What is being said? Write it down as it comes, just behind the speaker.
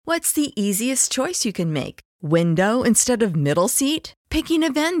What's the easiest choice you can make? Window instead of middle seat? Picking a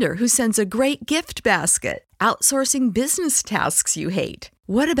vendor who sends a great gift basket? Outsourcing business tasks you hate?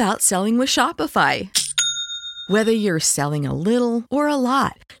 What about selling with Shopify? Whether you're selling a little or a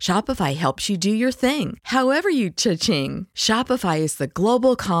lot, Shopify helps you do your thing, however you cha-ching. Shopify is the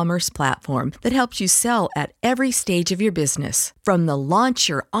global commerce platform that helps you sell at every stage of your business. From the launch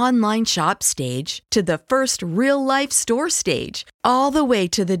your online shop stage to the first real-life store stage, all the way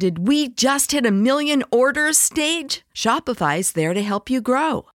to the did we just hit a million orders stage. Shopify's there to help you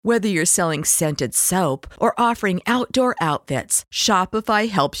grow. Whether you're selling scented soap or offering outdoor outfits, Shopify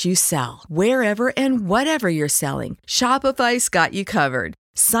helps you sell. Wherever and whatever you're selling, Shopify's got you covered.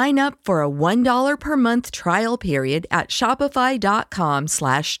 Sign up for a $1 per month trial period at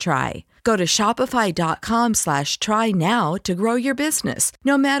shopify.com/try. Go to shopify.com/try now to grow your business,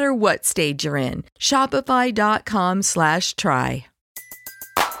 no matter what stage you're in. Shopify.com/try.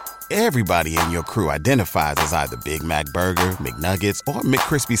 Everybody in your crew identifies as either Big Mac Burger, McNuggets, or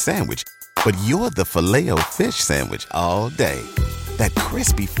McCrispy Sandwich. But you're the Filet-O-Fish Sandwich all day. That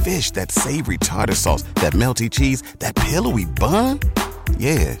crispy fish, that savory tartar sauce, that melty cheese, that pillowy bun.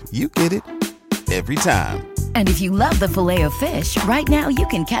 Yeah, you get it. Every time. And if you love the Filet-O-Fish, right now you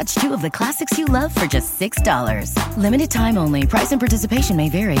can catch two of the classics you love for just $6. Limited time only. Price and participation may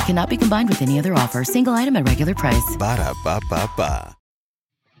vary. Cannot be combined with any other offer. Single item at regular price. Ba-da-ba-ba-ba.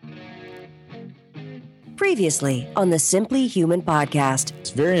 Previously on the Simply Human podcast.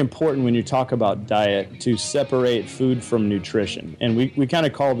 It's very important when you talk about diet to separate food from nutrition. And we kind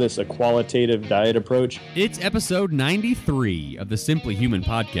of call this a qualitative diet approach. It's episode 93 of the Simply Human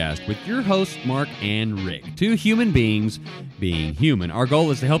podcast with your hosts, Mark and Rick. Two human beings being human. Our goal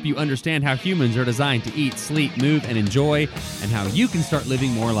is to help you understand how humans are designed to eat, sleep, move, and enjoy, and how you can start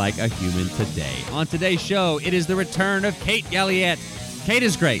living more like a human today. On today's show, it is the return of Kate Galliett. Kate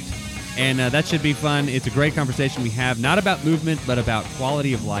is great. And that should be fun. It's a great conversation we have, not about movement, but about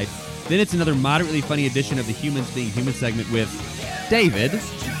quality of life. Then it's another moderately funny edition of the Humans Being Human segment with David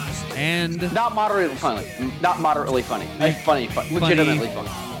and... Not moderately funny. Not moderately funny. Funny. Legitimately funny.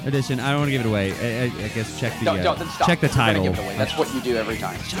 Edition. I don't want to give it away. I guess check the check the title. Give it away. That's what you do every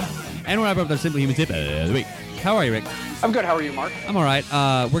time. And we're up with our Simply Human tip of the week. How are you, Rick? I'm good. How are you, Mark? I'm all right.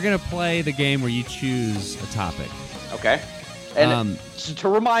 We're going to play the game where you choose a topic. Okay. And to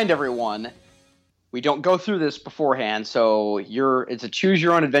remind everyone, we don't go through this beforehand, so it's a choose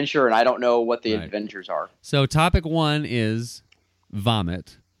your own adventure, and I don't know what the adventures are. So topic 1 is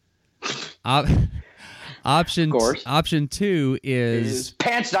vomit. Option 2 is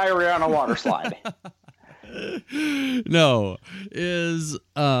pants diarrhea on a water slide. No,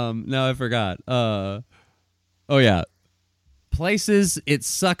 I forgot. Oh yeah, places it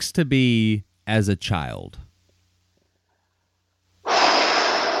sucks to be as a child.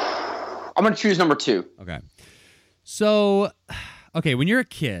 I'm going to choose number 2. Okay. So, when you're a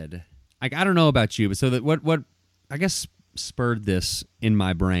kid, like, I don't know about you, but so that what I guess spurred this in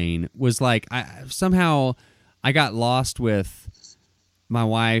my brain was like, I got lost with my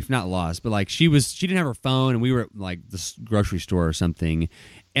wife, not lost, but like she didn't have her phone and we were at like the grocery store or something,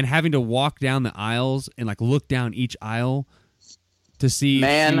 and having to walk down the aisles and like look down each aisle to see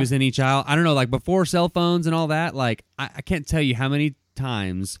if she was in each aisle. I don't know, like before cell phones and all that, like I can't tell you how many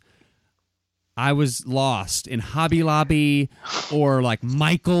times I was lost in Hobby Lobby or like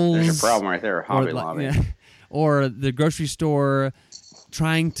Michael's. There's a problem right there, Hobby Lobby. Yeah, or the grocery store,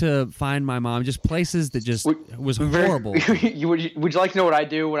 trying to find my mom. Just places that just was horrible. Would you like to know what I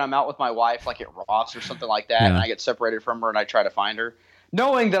do when I'm out with my wife, like at Ross or something like that, and I get separated from her and I try to find her?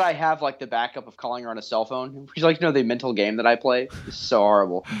 Knowing that I have like the backup of calling her on a cell phone, would you like to know the mental game that I play? It's so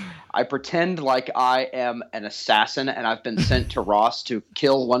horrible. I pretend like I am an assassin and I've been sent to Ross to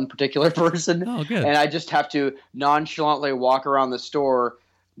kill one particular person. Oh, good. And I just have to nonchalantly walk around the store,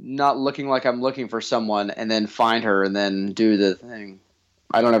 not looking like I'm looking for someone, and then find her and then do the thing.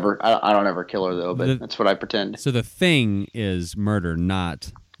 I don't ever kill her though, but that's what I pretend. So the thing is murder,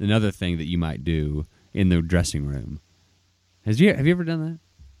 not another thing that you might do in the dressing room. Have you ever done that?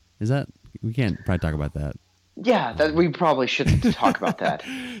 Is that we can't probably talk about that? Yeah, that we probably shouldn't talk about that.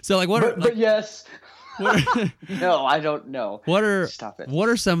 So like what? But yes. No, I don't know. Stop it. What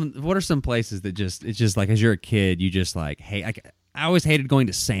are some places that it's just like as you're a kid you just like hey I always hated going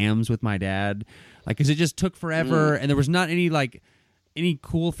to Sam's with my dad like because it just took forever and there was not any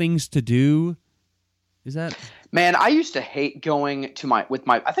cool things to do. Is that? Man, I used to hate going to I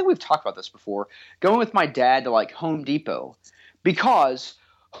think we've talked about this before, going with my dad to like Home Depot, because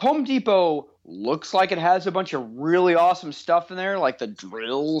Home Depot looks like it has a bunch of really awesome stuff in there, like the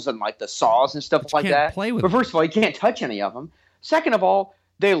drills and like the saws and stuff like that. Play with but first of all, you can't touch any of them. Second of all,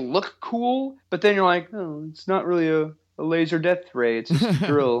 they look cool, but then you're like, oh, it's not really a laser death ray. It's just a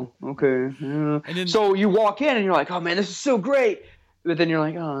drill. Okay. So you walk in and you're like, oh man, this is so great. But then you're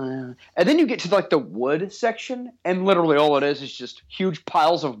like, oh, yeah. And then you get to like the wood section, and literally all it is just huge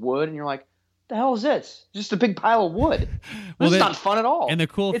piles of wood, and you're like, the hell is this? Just a big pile of wood. This is not fun at all. And the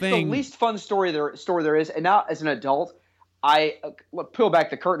cool thing, it's the least fun store there is. And now as an adult, I peel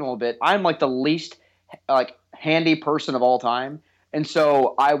back the curtain a little bit. I'm like the least like handy person of all time. And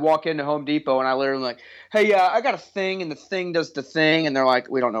so I walk into Home Depot and I literally like, hey, I got a thing, and the thing does the thing, and they're like,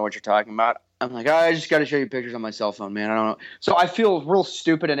 we don't know what you're talking about. I'm like, I just got to show you pictures on my cell phone, man. I don't know. So I feel real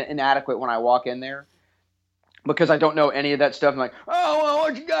stupid and inadequate when I walk in there because I don't know any of that stuff. I'm like, oh, well,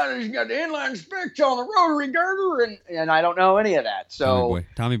 what you got is you got the inline switch on the rotary girder, and I don't know any of that. So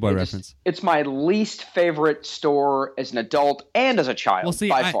Tommy Boy reference. It's my least favorite store as an adult and as a child, well, see,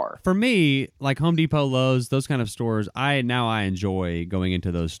 by far. For me, like Home Depot, Lowe's, those kind of stores, I enjoy going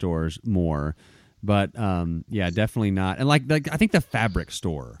into those stores more. But yeah, definitely not. And like I think the fabric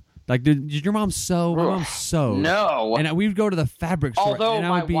store. Like, did your mom sew? My mom sewed. No. And we'd go to the fabric store. Although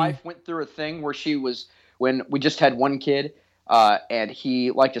my wife went through a thing where she was, when we just had one kid, and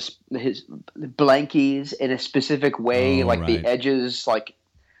he liked his blankies in a specific way, the edges, like,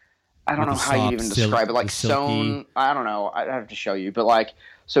 I don't know how you even describe it, like sewn. I don't know. I have to show you. But like,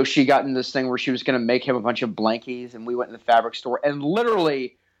 so she got in this thing where she was going to make him a bunch of blankies, and we went in the fabric store, and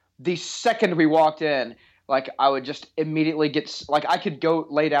literally the second we walked in, like I would just immediately I could go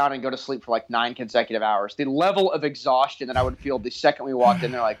lay down and go to sleep for like 9 consecutive hours. The level of exhaustion that I would feel the second we walked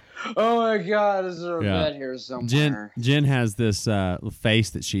in, they're like, oh my God, is there a bed here somewhere? Jen has this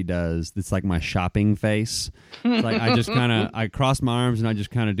face that she does that's like my shopping face. It's like I cross my arms and I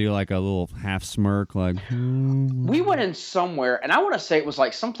just kind of do like a little half smirk, like. We went in somewhere, and I want to say it was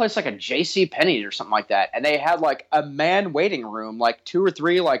like someplace like a J.C. Penney or something like that, and they had like a man waiting room, like 2 or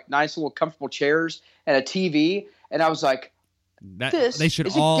 3 like nice little comfortable chairs and a TV, and I was like, "This is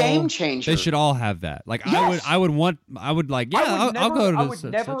a game changer." They should all have that. Like, yes. I'll go to this. I would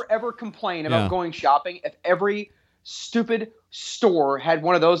never ever complain about going shopping if every stupid store had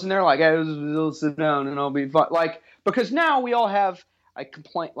one of those in there. Like, hey, I'll sit down and I'll be fine. Like, because now we all have. I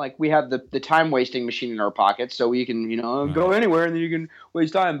complain like we have the time wasting machine in our pockets, so we can go anywhere and then you can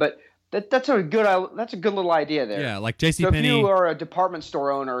waste time, but. That's a good little idea there. Yeah, like J.C. So Penney. if you are a department store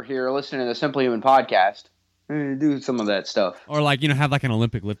owner here listening to the Simply Human podcast, do some of that stuff. Or like have like an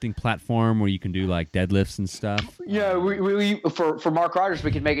Olympic lifting platform where you can do like deadlifts and stuff. Yeah, we for Mark Rogers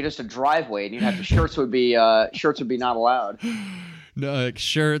we could make it just a driveway, and you'd have shirts would be not allowed. No, like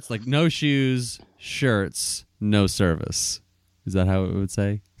shirts, like no shoes, shirts, no service. Is that how it would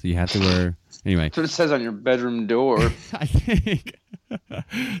say? So you have to wear. Anyway, that's what it says on your bedroom door. I think.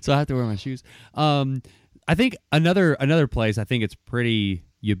 So I have to wear my shoes. I think another place. I think it's pretty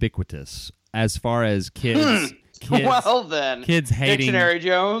ubiquitous as far as kids. Well then, kids hating Dictionary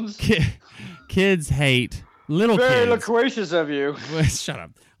Jones. Kids hate little kids. Very loquacious of you. Shut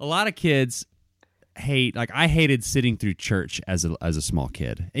up. A lot of kids hate. Like I hated sitting through church as a small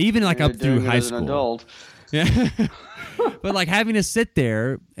kid, even like up through high school. As an adult. Yeah. But like having to sit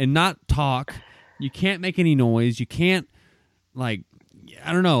there and not talk, you can't make any noise. You can't like,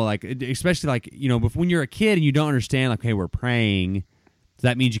 I don't know, like especially like, when you're a kid and you don't understand like, hey, we're praying.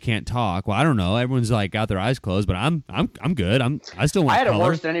 That means you can't talk. Well, I don't know. Everyone's like got their eyes closed, but I'm good. I still want I had color. it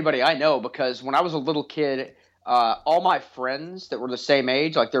worse than anybody I know because when I was a little kid, all my friends that were the same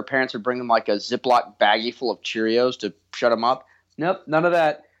age, like their parents would bring them like a Ziploc baggie full of Cheerios to shut them up. Nope, none of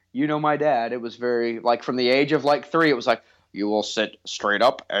that. My dad, it was very, like, from the age of, like, 3, it was like, you will sit straight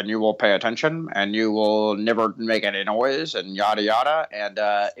up, and you will pay attention, and you will never make any noise, and yada, yada, and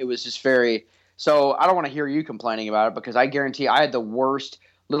it was just very, so I don't want to hear you complaining about it, because I guarantee I had the worst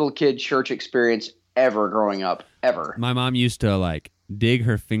little kid church experience ever growing up, ever. My mom used to, like, dig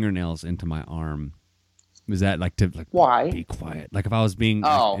her fingernails into my arm. Was that like to like why be quiet? Like if I was being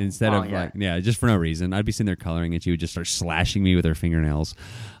just for no reason, I'd be sitting there coloring and she would just start slashing me with her fingernails.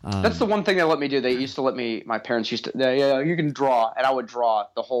 That's the one thing they let me do. They used to let me. My parents used to. You can draw, and I would draw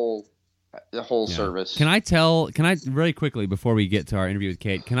the whole service. Can I really quickly before we get to our interview with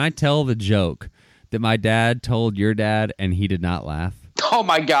Kate? Can I tell the joke that my dad told your dad and he did not laugh? Oh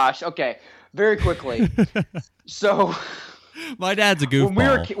my gosh! Okay, very quickly. So. My dad's a goofball.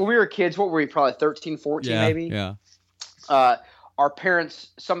 When we were kids, what were we, probably 13, 14 maybe? Yeah. Our parents,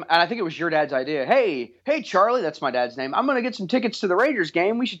 and I think it was your dad's idea. Hey, Charlie, that's my dad's name. I'm going to get some tickets to the Rangers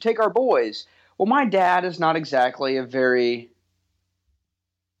game. We should take our boys. Well, my dad is not exactly a very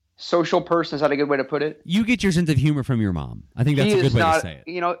social person. Is that a good way to put it? You get your sense of humor from your mom. I think that's a good way to say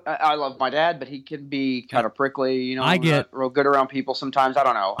it. You know, I love my dad, but he can be kind of prickly. You know, not real good around people sometimes. I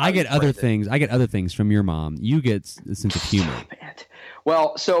don't know. I get other things. I get other things from your mom. You get a sense of humor.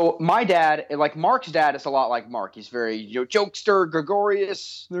 Well, so my dad, like Mark's dad, is a lot like Mark. He's very jokester,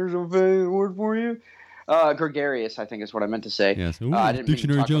 gregarious. There's a word for you. Gregarious, I think is what I meant to say. Yes. Ooh, I didn't mean to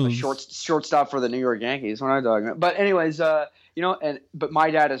talk about the shortstop for the New York Yankees when I was talking about. But anyways, but my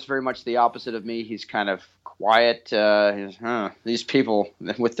dad is very much the opposite of me. He's kind of quiet. These people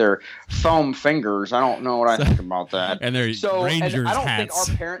with their foam fingers. I don't know what I think about that. And they're Rangers hats.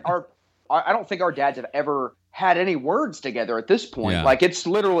 I don't think our dads have ever had any words together at this point. Yeah. Like it's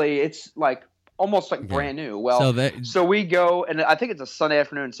like almost like brand new. Well, so we go, and I think it's a Sunday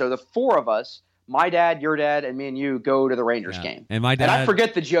afternoon. So the four of us, my dad, your dad, and me and you go to the Rangers game. And my dad, and I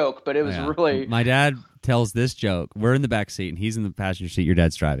forget the joke, but it was really. My dad tells this joke. We're in the back seat, and he's in the passenger seat. Your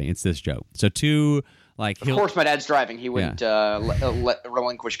dad's driving. It's this joke. So two. Of course, my dad's driving. He wouldn't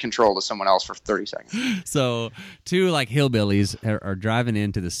relinquish control to someone else for 30 seconds. So two hillbillies are driving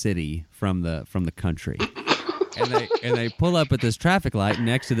into the city from the country, and they pull up at this traffic light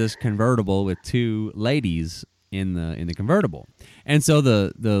next to this convertible with two ladies in the convertible. And so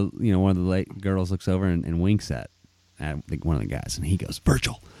the one of the girls looks over and winks at one of the guys, and he goes,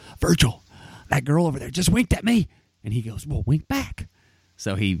 Virgil, that girl over there just winked at me, and he goes, well, wink back.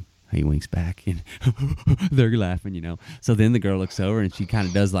 So he winks back, and they're laughing, So then the girl looks over, and she kind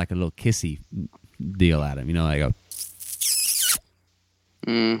of does like a little kissy deal at him, I go,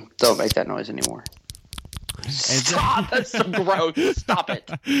 don't make that noise anymore. Stop! That's so gross. Stop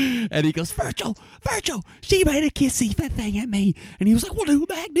it. And he goes, Virgil, she made a kissy thing at me. And he was like, well, do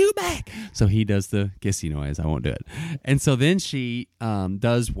it back. So he does the kissy noise. I won't do it. And so then she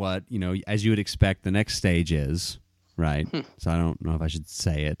does what, as you would expect the next stage is, right? So I don't know if I should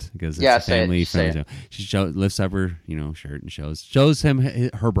say it because it's a family friend. She lifts up her, shirt and shows him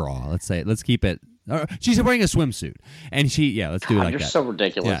her bra. Let's say it. Let's keep it. She's wearing a swimsuit, and let's do it like that. You're so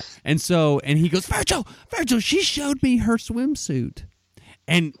ridiculous. Yeah. And he goes, Virgil, she showed me her swimsuit,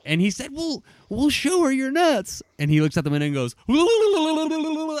 and he said, well, we'll show her your nuts. And he looks out the window and goes,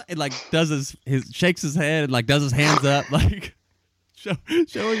 and does shakes his head and does his hands up show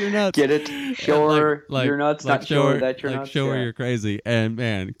her your nuts. Get it? Show her your nuts, not show her that you're nuts. Show her you're crazy. And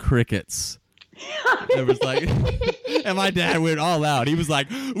man, crickets. It was and my dad went all out. He was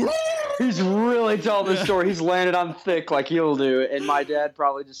like, he's really telling the story. He's landed on thick like he'll do. And my dad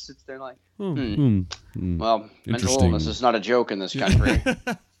probably just sits there like, well, mental illness is not a joke in this country.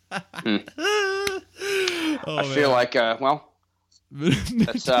 I feel like,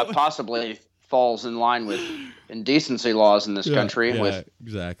 that's possibly falls in line with indecency laws in this country with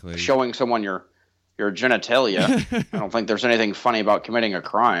exactly showing someone your genitalia. I don't think there's anything funny about committing a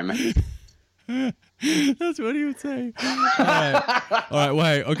crime. That's what he would say. All right.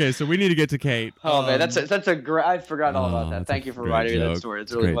 Wait. Okay. So we need to get to Kate. Oh man, that's a great. I forgot all about that. Thank you for writing that story.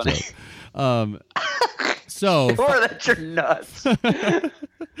 It's really funny. So or that's your nuts. Find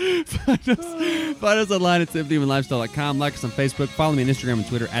us online at simplyhumanlifestyle.com. Like us on Facebook. Follow me on Instagram and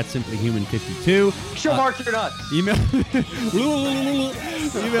Twitter at simplyhuman52. Show Mark your nuts. Email the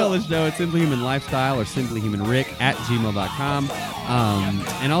show at simplyhumanlifestyle or simplyhumanrick@gmail.com.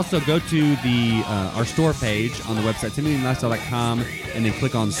 And also go to our store page on the website simplyhumanlifestyle.com and then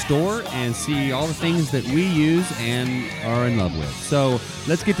click on store and see all the things that we use and are in love with. So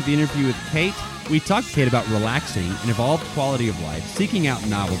let's get to the interview with Kate. We talked to Kate about relaxing and evolved quality of life, seeking out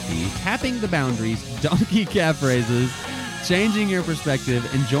novelty, tapping the boundaries, donkey cat phrases, changing your perspective,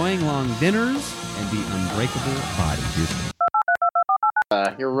 enjoying long dinners, and the unbreakable body.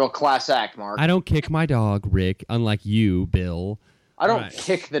 You're a real class act, Mark. I don't kick my dog, Rick, unlike you, Bill. I don't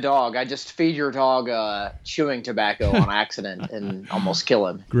kick the dog. I just feed your dog chewing tobacco on accident and almost kill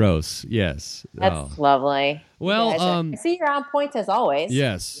him. Gross. Yes. That's lovely. Well, I see you're on point as always.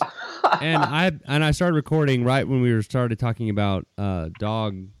 Yes. and I started recording right when we started talking about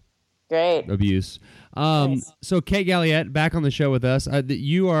dog abuse. Nice. So Kate Galliett back on the show with us.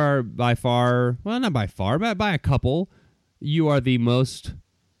 You are by far, well, not by far, but by a couple, you are the most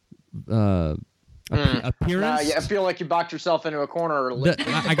appearance. I feel like you boxed yourself into a corner.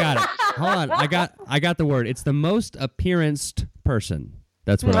 I got it. Hold on. I got the word. It's the most appearanced person.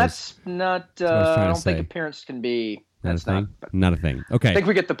 That's what that's not. I don't think appearance can be. That's not a thing. Okay. I think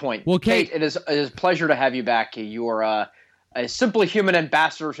we get the point. Well, Kate, it is a pleasure to have you back. You are a Simply Human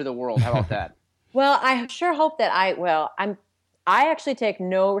ambassador to the world. How about that? Well, I sure hope that I actually take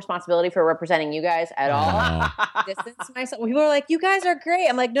no responsibility for representing you guys at all. Distance myself. People are like, "You guys are great."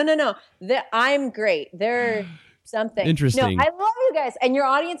 I'm like, "No. I'm great." something. Interesting. No, I love you guys, and your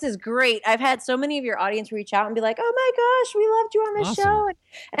audience is great. I've had so many of your audience reach out and be like, "Oh my gosh, we loved you on the Awesome. show,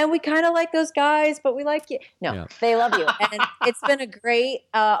 and we kind of like those guys, but we like you." No, Yeah. they love you, and it's been a great.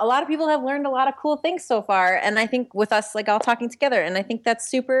 A lot of people have learned a lot of cool things so far, and I think with us like all talking together, and I think that's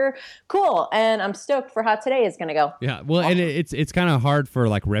super cool. And I'm stoked for how today is going to go. Yeah, well, and it's kind of hard for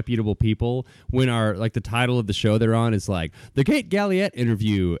like reputable people when our like the title of the show they're on is like the Kate Galliett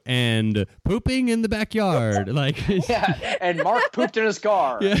interview and pooping in the backyard, like Yeah, and Mark pooped in his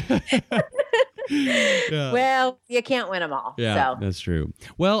car. yeah. Yeah. Well, you can't win them all. Yeah, So. that's true.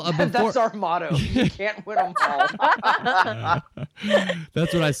 Well, before, That's our motto. You can't win them all.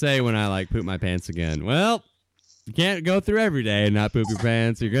 that's what I say when I like poop my pants again. Well, you can't go through every day and not poop your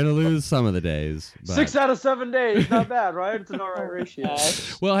pants. You're gonna lose some of the days. But. 6 out of 7 days, not bad, right? It's an all right ratio.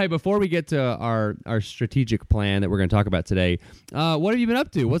 Well, hey, before we get to our strategic plan that we're going to talk about today, what have you been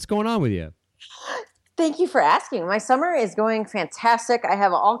up to? What's going on with you? Thank you for asking. My summer is going fantastic. I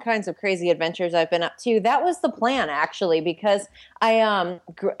have all kinds of crazy adventures I've been up to. That was the plan, actually, because I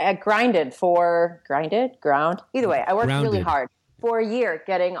ground. Either way, I worked really hard for a year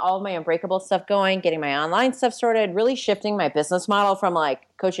getting all of my Unbreakable stuff going, getting my online stuff sorted, really shifting my business model from like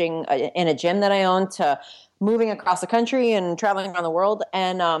coaching in a gym that I own to moving across the country and traveling around the world.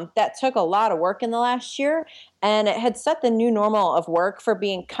 And that took a lot of work in the last year. And it had set the new normal of work for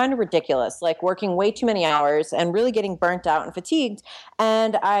being kind of ridiculous, like working way too many hours and really getting burnt out and fatigued.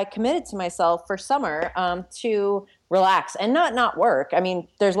 And I committed to myself for summer to relax and not work. I mean,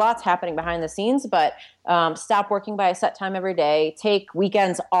 there's lots happening behind the scenes, but stop working by a set time every day, take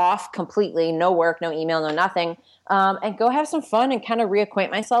weekends off completely, no work, no email, no nothing, and go have some fun and kind of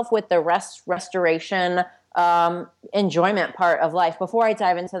reacquaint myself with the restoration, enjoyment part of life before I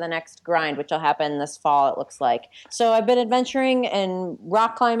dive into the next grind, which will happen this fall, it looks like. So I've been adventuring and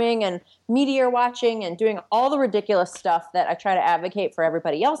rock climbing and meteor watching and doing all the ridiculous stuff that I try to advocate for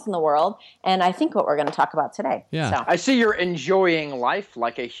everybody else in the world. And I think what we're going to talk about today. Yeah. So. I see you're enjoying life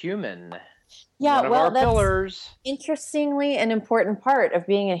like a human. Yeah, One of well, our that's pillars. interestingly an important part of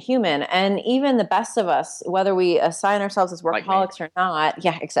being a human. And even the best of us, whether we assign ourselves as Like workaholics or not,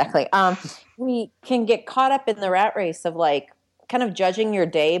 yeah, exactly. We can get caught up in the rat race of like kind of judging your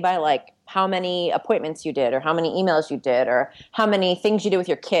day by like how many appointments you did or how many emails you did or how many things you did with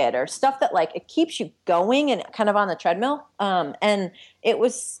your kid or stuff that like it keeps you going and kind of on the treadmill. And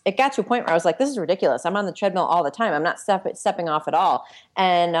it got to a point where I was like, this is ridiculous. I'm on the treadmill all the time. I'm not stepping off at all.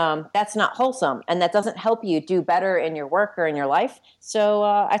 And that's not wholesome. And that doesn't help you do better in your work or in your life. So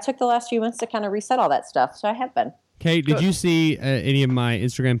I took the last few months to kind of reset all that stuff. So I have been. Kate, did you see any of my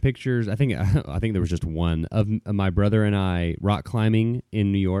Instagram pictures? I think there was just one of my brother and I rock climbing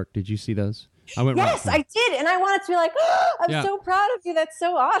in New York. Did you see those? Yes, I did, and I wanted to be like, oh, I'm so proud of you. That's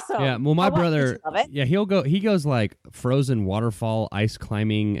so awesome. Yeah, well, my brother, love it. yeah, he goes like frozen waterfall ice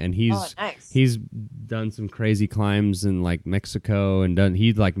climbing, and he's done some crazy climbs in like Mexico, and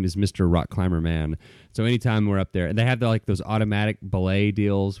he like is Mr. Rock Climber man. So anytime we're up there, and they have like those automatic belay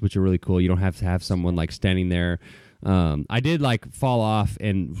deals, which are really cool. You don't have to have someone like standing there. I did like fall off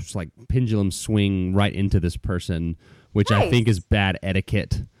and just, like pendulum swing right into this person, which I think is bad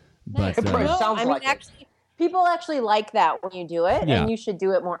etiquette. Nice. But actually, people actually like that when you do it, and you should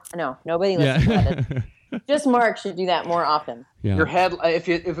do it more. No, nobody listens to that. Just Mark should do that more often. Yeah. Your head, if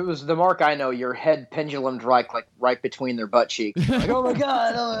it was the Mark I know, your head pendulumed like right between their butt cheeks. Like, oh my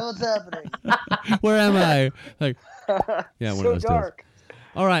god, what's happening? Where am I? Like, yeah, one so of those dark. Deals.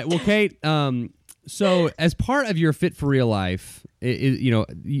 All right, well, Kate. So as part of your Fit for Real life,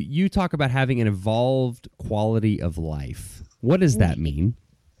 you talk about having an evolved quality of life. What does that mean?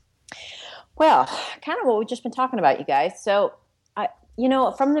 Well, kind of what we've just been talking about, you guys. So,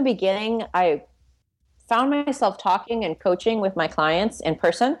 from the beginning, I found myself talking and coaching with my clients in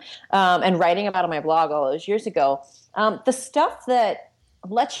person and writing about on my blog all those years ago. The stuff that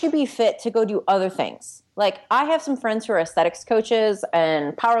lets you be fit to go do other things. Like, I have some friends who are aesthetics coaches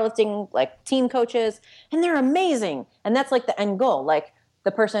and powerlifting, like team coaches, and they're amazing. And that's like the end goal. Like,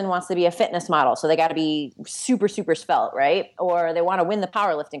 the person wants to be a fitness model, so they got to be super, super svelte, right? Or they want to win the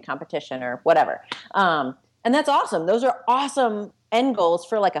powerlifting competition or whatever. And that's awesome. Those are awesome end goals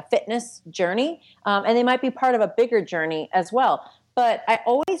for like a fitness journey. And they might be part of a bigger journey as well. But I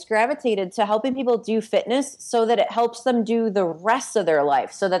always gravitated to helping people do fitness so that it helps them do the rest of their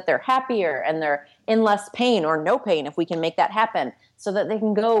life, so that they're happier and they're in less pain or no pain if we can make that happen, so that they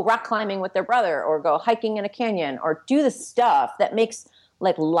can go rock climbing with their brother or go hiking in a canyon or do the stuff that makes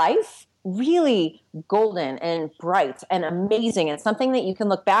like life really golden and bright and amazing, and something that you can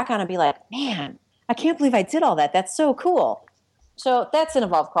look back on and be like, man, I can't believe I did all that. That's so cool. So that's an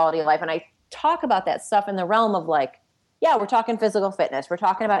evolved quality of life. And I talk about that stuff in the realm of like, yeah, we're talking physical fitness. We're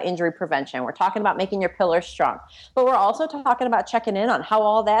talking about injury prevention. We're talking about making your pillars strong. But we're also talking about checking in on how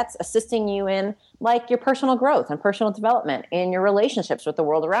all that's assisting you in like your personal growth and personal development, in your relationships with the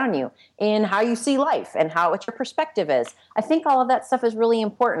world around you, in how you see life and what your perspective is. I think all of that stuff is really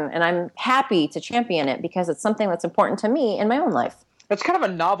important, and I'm happy to champion it because it's something that's important to me in my own life. That's kind of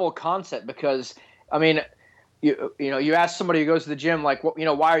a novel concept because, I mean, you ask somebody who goes to the gym, like,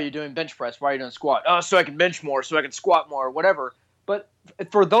 why are you doing bench press? Why are you doing squat? Oh, so I can bench more, so I can squat more, whatever. But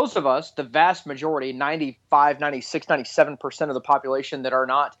for those of us, the vast majority, 95, 96, 97% of the population that are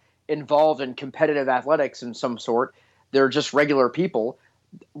not involved in competitive athletics in some sort, they're just regular people.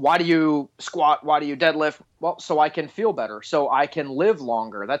 Why do you squat? Why do you deadlift? Well, so I can feel better, so I can live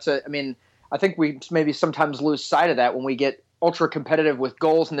longer. I think we maybe sometimes lose sight of that when we get ultra competitive with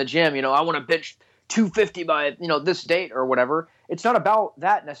goals in the gym. I want to bench 250 by this date or whatever. It's not about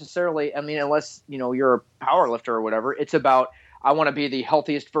that necessarily. I mean, unless you're a power lifter or whatever. It's about, I want to be the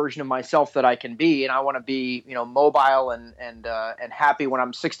healthiest version of myself that I can be, and I want to be mobile and happy when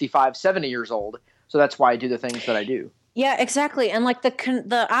I'm 65, 70 years old. So that's why I do the things that I do. Yeah, exactly. And like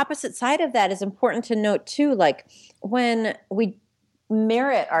the opposite side of that is important to note too. Like when we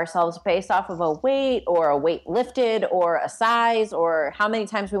merit ourselves based off of a weight or a weight lifted or a size or how many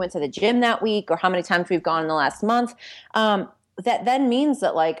times we went to the gym that week or how many times we've gone in the last month, that then means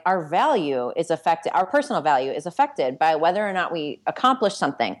that like our value is affected, our personal value is affected by whether or not we accomplish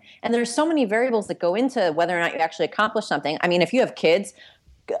something. And there's so many variables that go into whether or not you actually accomplish something. I mean, if you have kids,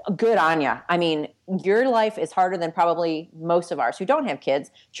 good on you. I mean, your life is harder than probably most of ours who don't have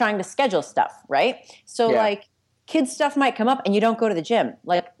kids trying to schedule stuff, right? So like, kids stuff might come up and you don't go to the gym.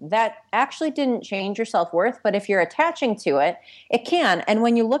 Like that actually didn't change your self-worth, but if you're attaching to it, it can. And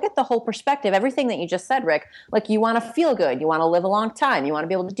when you look at the whole perspective, everything that you just said, Rick, like you want to feel good, you want to live a long time, you want to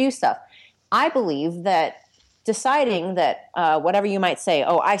be able to do stuff. I believe that deciding that whatever you might say,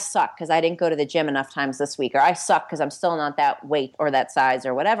 oh, I suck because I didn't go to the gym enough times this week, or I suck because I'm still not that weight or that size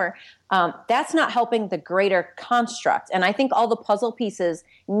or whatever, that's not helping the greater construct. And I think all the puzzle pieces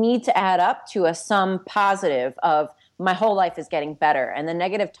need to add up to a sum positive of my whole life is getting better. And the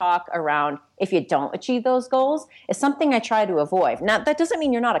negative talk around if you don't achieve those goals is something I try to avoid. Now, that doesn't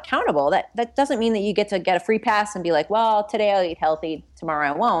mean you're not accountable. That doesn't mean that you get to get a free pass and be like, well, today I'll eat healthy, tomorrow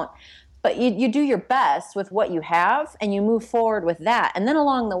I won't. But you do your best with what you have and you move forward with that. And then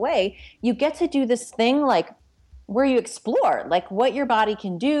along the way, you get to do this thing like where you explore like what your body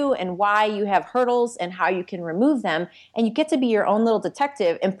can do and why you have hurdles and how you can remove them. And you get to be your own little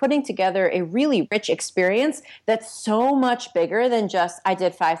detective and putting together a really rich experience that's so much bigger than just I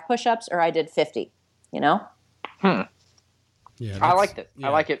did 5 push-ups or I did 50, Yeah, I liked it. Yeah. I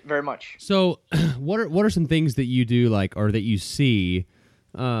like it very much. So what are some things that you do like or that you see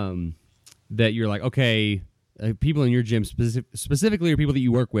that you're like, okay, people in your gym specifically or people that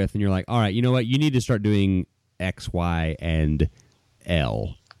you work with, and you're like, all right, you know what? You need to start doing X, Y, and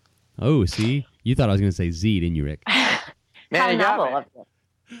L. Oh, see? You thought I was going to say Z, didn't you, Rick? Man, novel.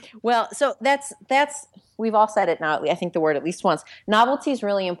 Well, so that's we've all said it now. I think the word at least once. Novelty is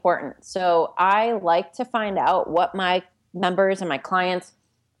really important. So I like to find out what my members and my clients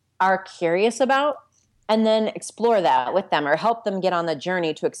are curious about, and then explore that with them or help them get on the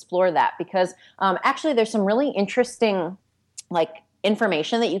journey to explore that. Because actually there's some really interesting like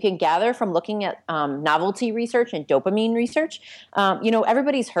information that you can gather from looking at novelty research and dopamine research.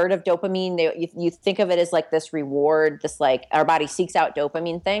 Everybody's heard of dopamine. You think of it as like this reward, this like our body seeks out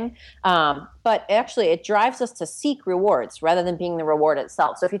dopamine thing. But actually it drives us to seek rewards rather than being the reward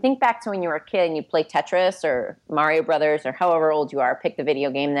itself. So if you think back to when you were a kid and you played Tetris or Mario Brothers or however old you are, pick the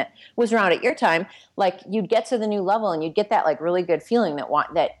video game that was around at your time, like you'd get to the new level and you'd get that like really good feeling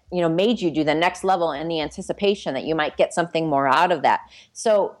that made you do the next level and the anticipation that you might get something more out of that.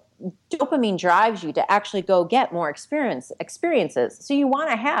 So dopamine drives you to actually go get more experiences. So you want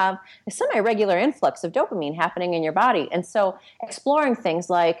to have a semi-regular influx of dopamine happening in your body. And so exploring things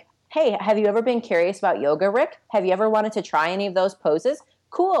like, hey, have you ever been curious about yoga, Rick? Have you ever wanted to try any of those poses?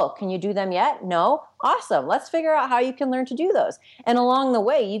 Cool. Can you do them yet? No? Awesome. Let's figure out how you can learn to do those. And along the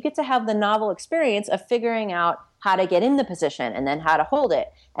way, you get to have the novel experience of figuring out how to get in the position and then how to hold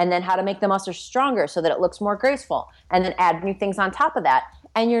it and then how to make the muscles stronger so that it looks more graceful and then add new things on top of that.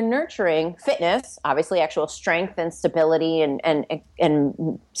 And you're nurturing fitness, obviously actual strength and stability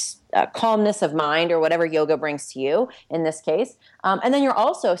and calmness of mind or whatever yoga brings to you in this case. And then you're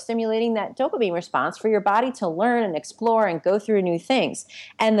also stimulating that dopamine response for your body to learn and explore and go through new things.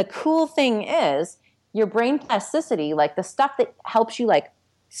 And the cool thing is your brain plasticity, like the stuff that helps you like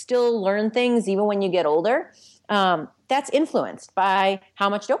still learn things even when you get older, that's influenced by how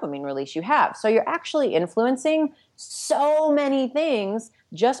much dopamine release you have. So you're actually influencing so many things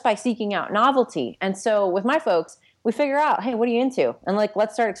just by seeking out novelty. And so with my folks, we figure out, hey, what are you into? And like,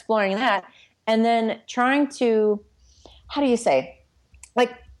 let's start exploring that. And then trying to, how do you say,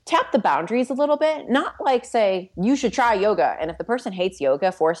 like tap the boundaries a little bit, not like say you should try yoga. And if the person hates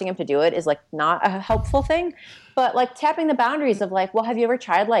yoga, forcing him to do it is like not a helpful thing, but like tapping the boundaries of like, well, have you ever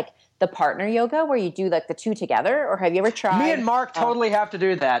tried like the partner yoga where you do like the two together? Or have you ever tried? Me and Mark totally have to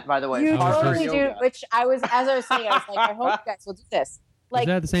do that, by the way. You totally do, which as I was saying, I was like, I hope you guys will do this. Like, is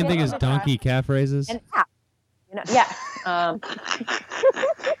that the same thing as donkey calf raises? And yeah.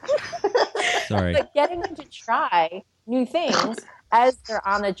 Sorry. But getting them to try new things as they're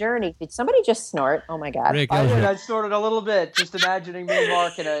on the journey. Did somebody just snort? Oh my God. Rick, I did. I snorted a little bit, just imagining me and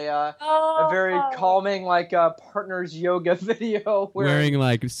Mark in a very calming, like partners yoga video wearing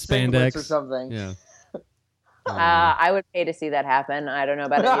like spandex or something. Yeah. I would pay to see that happen. I don't know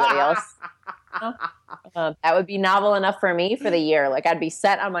about anybody else. That would be novel enough for me for the year. Like I'd be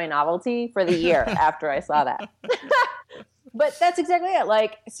set on my novelty for the year after I saw that. But that's exactly it.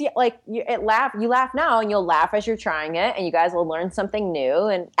 Like, see, like you laugh now and you'll laugh as you're trying it and you guys will learn something new.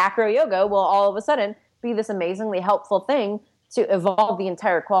 And acro yoga will all of a sudden be this amazingly helpful thing to evolve the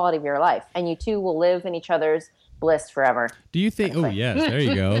entire quality of your life. And you two will live in each other's bliss forever. Do you think? Oh yes, there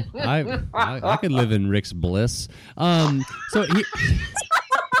you go. I could live in Rick's bliss. I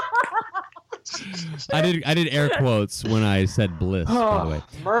did air quotes when I said bliss. By the way,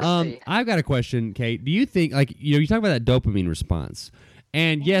 mercy. I've got a question, Kate. Do you think you talk about that dopamine response,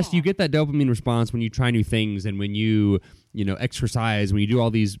 and yes, you get that dopamine response when you try new things and when you exercise, when you do all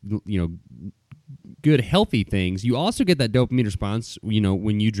these good healthy things. You also get that dopamine response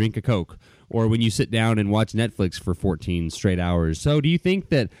when you drink a Coke or when you sit down and watch Netflix for 14 straight hours. So do you think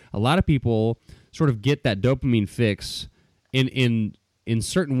that a lot of people sort of get that dopamine fix in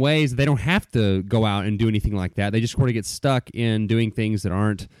certain ways? They don't have to go out and do anything like that. They just sort of get stuck in doing things that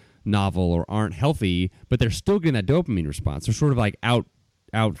aren't novel or aren't healthy, but they're still getting that dopamine response. They're sort of like out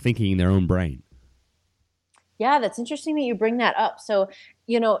thinking their own brain. Yeah, that's interesting that you bring that up. So,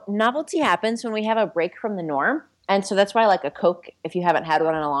 novelty happens when we have a break from the norm. And so that's why like a Coke, if you haven't had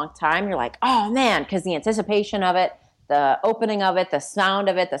one in a long time, you're like, oh man, because the anticipation of it, the opening of it, the sound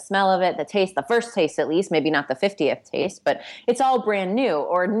of it, the smell of it, the taste, the first taste at least, maybe not the 50th taste, but it's all brand new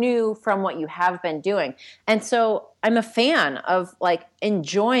or new from what you have been doing. And so I'm a fan of like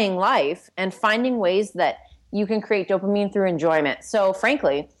enjoying life and finding ways that you can create dopamine through enjoyment. So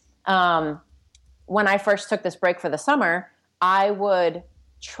frankly, when I first took this break for the summer, I would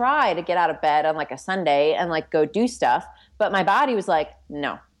try to get out of bed on like a Sunday and like go do stuff. But my body was like,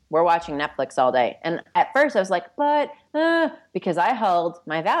 no, we're watching Netflix all day. And at first I was like, because I held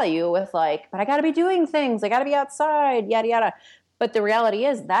my value with like, but I got to be doing things. I got to be outside, yada, yada. But the reality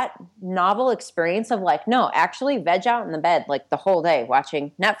is that novel experience of like, no, actually veg out in the bed like the whole day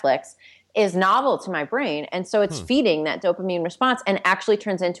watching Netflix is novel to my brain. And so it's feeding that dopamine response and actually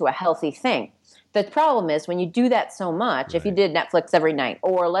turns into a healthy thing. The problem is when you do that so much, right. If you did Netflix every night,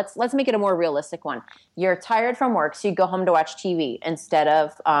 or let's make it a more realistic one. You're tired from work, so you go home to watch TV instead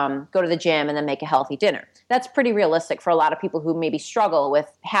of go to the gym and then make a healthy dinner. That's pretty realistic for a lot of people who maybe struggle with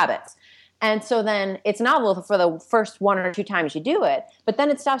habits. And so then it's novel for the first one or two times you do it, but then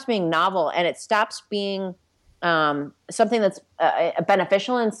it stops being novel and it stops being something that's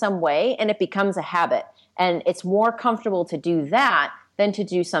beneficial in some way, and it becomes a habit. And it's more comfortable to do that than to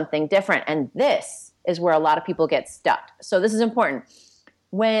do something different. And this is where a lot of people get stuck. So this is important.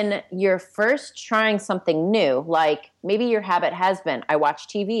 When you're first trying something new, like maybe your habit has been, I watch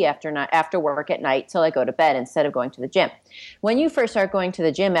TV after work at night till I go to bed instead of going to the gym. When you first start going to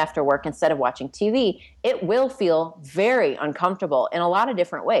the gym after work instead of watching TV, it will feel very uncomfortable in a lot of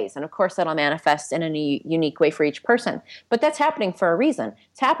different ways. And of course, that'll manifest in a unique way for each person. But that's happening for a reason.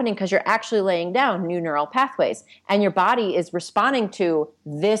 It's happening because you're actually laying down new neural pathways and your body is responding to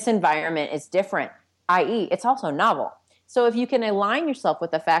this environment is different, i.e., it's also novel. So if you can align yourself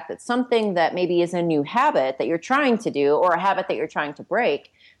with the fact that something that maybe is a new habit that you're trying to do or a habit that you're trying to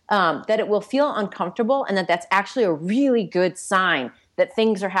break, that it will feel uncomfortable and that's actually a really good sign that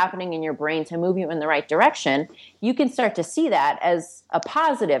things are happening in your brain to move you in the right direction, you can start to see that as a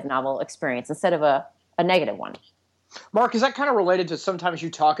positive novel experience instead of a negative one. Mark, is that kind of related to sometimes you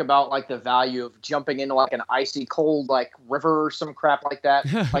talk about like the value of jumping into like an icy cold like river or some crap like that,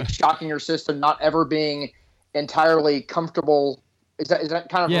 like shocking your system, not ever being entirely comfortable Is that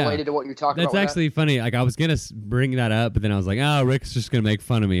kind of related to what you're talking about? That's actually funny. Like I was gonna bring that up, but then I was like, "Oh, Rick's just gonna make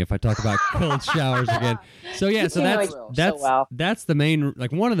fun of me if I talk about cold showers again." So that's the main,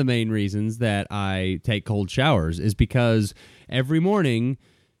 like one of the main reasons that I take cold showers is because every morning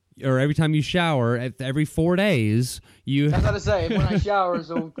or every time you shower, every 4 days, you. I was about to say when I shower,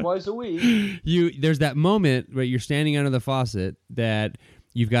 so twice a week. There's that moment where you're standing under the faucet that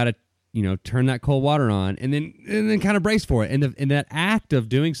you've got to, turn that cold water on and then kind of brace for it. And that act of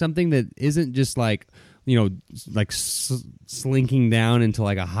doing something that isn't just like, slinking down into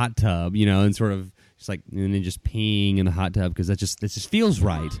like a hot tub, and sort of just like, and then just peeing in the hot tub because that just feels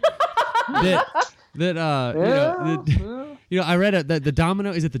right. I read the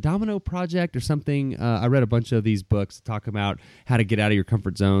Domino, is it the Domino Project or something? I read a bunch of these books that talk about how to get out of your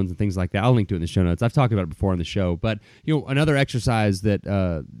comfort zones and things like that. I'll link to it in the show notes. I've talked about it before on the show, but another exercise that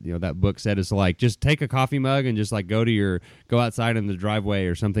that book said is like just take a coffee mug and just like go outside in the driveway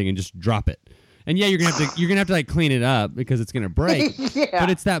or something and just drop it. And yeah, you're gonna have to like clean it up because it's gonna break. Yeah. But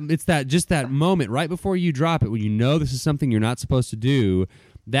it's that moment right before you drop it when you know this is something you're not supposed to do.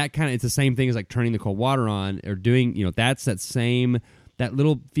 It's the same thing as like turning the cold water on or doing, that's that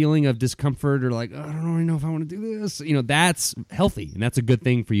little feeling of discomfort or like, oh, I don't really know if I want to do this. That's healthy and that's a good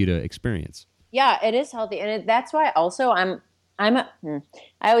thing for you to experience. Yeah, it is healthy. And that's why also I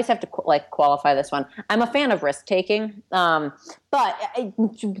always have to qualify this one. I'm a fan of risk taking, but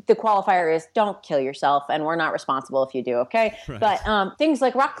the qualifier is don't kill yourself, and we're not responsible if you do. Okay, right. But things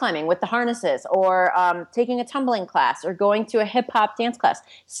like rock climbing with the harnesses, or taking a tumbling class, or going to a hip hop dance class,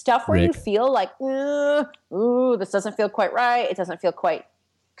 stuff where you feel like, ooh, this doesn't feel quite right. It doesn't feel quite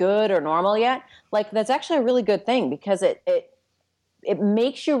good or normal yet. Like that's actually a really good thing because it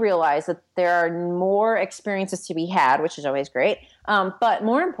makes you realize that there are more experiences to be had, which is always great. But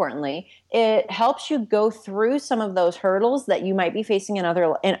more importantly, it helps you go through some of those hurdles that you might be facing in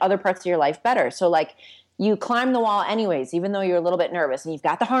other parts of your life better. So like you climb the wall anyways, even though you're a little bit nervous and you've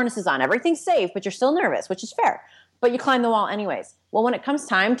got the harnesses on, everything's safe, but you're still nervous, which is fair. But you climb the wall anyways. Well, when it comes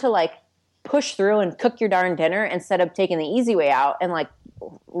time to like push through and cook your darn dinner instead of taking the easy way out and like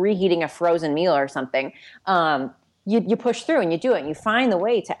reheating a frozen meal or something, you push through and you do it and you find the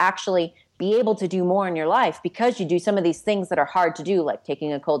way to actually be able to do more in your life because you do some of these things that are hard to do, like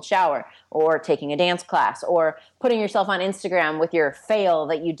taking a cold shower or taking a dance class or putting yourself on Instagram with your fail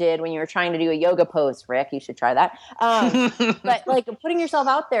that you did when you were trying to do a yoga pose. Rick, you should try that. But like putting yourself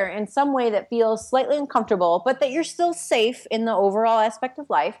out there in some way that feels slightly uncomfortable, but that you're still safe in the overall aspect of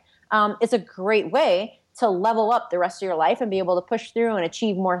life is a great way to level up the rest of your life and be able to push through and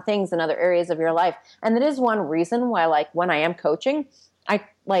achieve more things in other areas of your life. And that is one reason why, like, when I am coaching,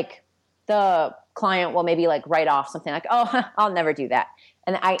 the client will maybe like write off something like, oh, I'll never do that.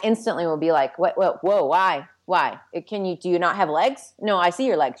 And I instantly will be like, whoa, why? Do you not have legs? No, I see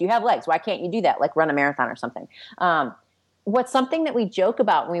your legs. You have legs. Why can't you do that? Like run a marathon or something. What's something that we joke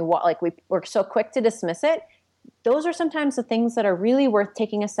about when we're so quick to dismiss it. Those are sometimes the things that are really worth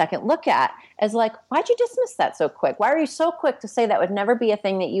taking a second look at as like, why'd you dismiss that so quick? Why are you so quick to say that would never be a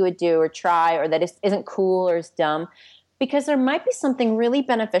thing that you would do or try or that isn't cool or is dumb? Because there might be something really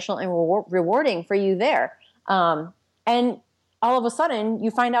beneficial and rewarding for you there. And all of a sudden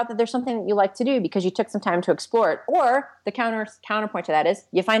you find out that there's something that you like to do because you took some time to explore it. Or the counterpoint to that is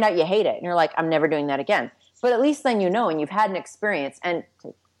you find out you hate it and you're like, I'm never doing that again. But at least then and you've had an experience. And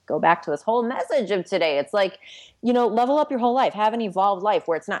to go back to this whole message of today, it's like, level up your whole life, have an evolved life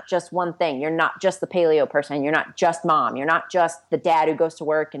where it's not just one thing. You're not just the paleo person. You're not just mom. You're not just the dad who goes to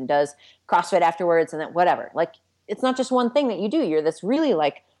work and does CrossFit afterwards and then whatever. Like, it's not just one thing that you do. You're this really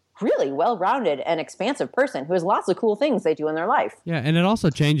well-rounded and expansive person who has lots of cool things they do in their life. Yeah, and it also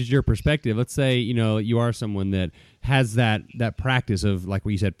changes your perspective. Let's say, you are someone that has that practice of, like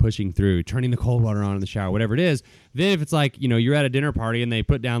what you said, pushing through, turning the cold water on in the shower, whatever it is. Then if it's like, you're at a dinner party and they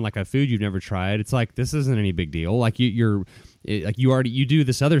put down like a food you've never tried, it's like, this isn't any big deal. Like you do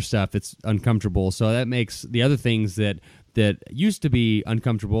this other stuff that's uncomfortable. So that makes the other things that used to be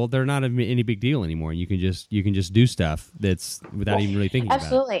uncomfortable, they're not any big deal anymore. You can just do stuff that's without even really thinking about it.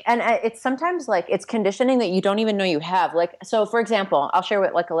 Absolutely. And it's sometimes like it's conditioning that you don't even know you have. Like, so for example, I'll share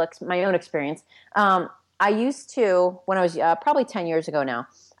with my own experience. I used to, when I was probably 10 years ago now,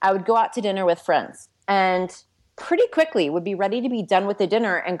 I would go out to dinner with friends and pretty quickly would be ready to be done with the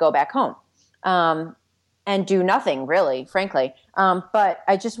dinner and go back home. And do nothing really, frankly. But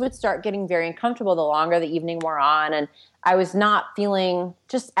I just would start getting very uncomfortable the longer the evening wore on. And I was not feeling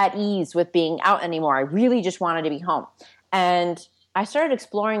just at ease with being out anymore. I really just wanted to be home. And I started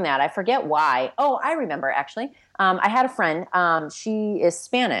exploring that. I forget why. Oh, I remember actually. I had a friend, she is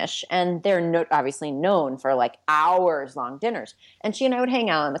Spanish, and they're obviously known for like hours long dinners. And she and I would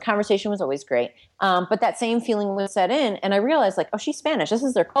hang out, and the conversation was always great. But that same feeling would set in, and I realized like, oh, she's Spanish. This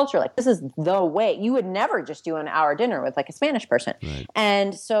is their culture. Like, this is the way. You would never just do an hour dinner with like a Spanish person. Right.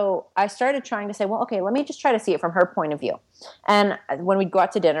 And so I started trying to say, well, okay, let me just try to see it from her point of view. And when we'd go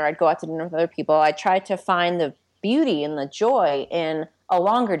out to dinner, I'd go out to dinner with other people. I tried to find the beauty and the joy in a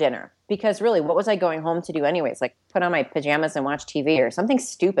longer dinner. Because really, what was I going home to do anyways? Like put on my pajamas and watch TV or something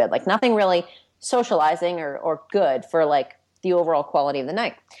stupid, like nothing really socializing or good for like the overall quality of the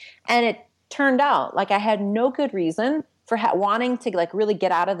night. And it turned out like I had no good reason for wanting to like really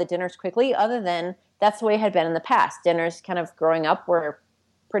get out of the dinners quickly, other than that's the way it had been in the past. Dinners kind of growing up were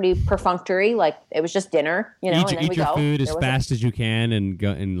pretty perfunctory. Like it was just dinner, you know. Eat your food as fast as you can and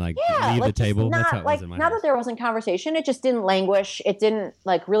go and like leave the table. Not, that's how it like was in my not house. that there wasn't conversation. It just didn't languish. It didn't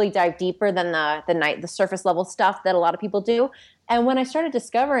like really dive deeper than the surface level stuff that a lot of people do. And when I started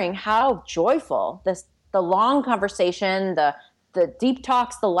discovering how joyful the long conversation, the deep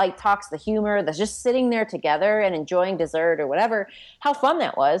talks, the light talks, the humor, the just sitting there together and enjoying dessert or whatever, how fun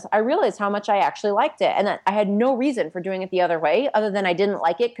that was, I realized how much I actually liked it. And that I had no reason for doing it the other way other than I didn't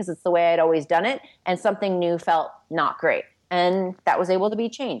like it because it's the way I'd always done it, and something new felt not great. And that was able to be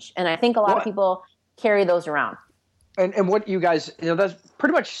changed. And I think a lot of people carry those around. And what you guys, that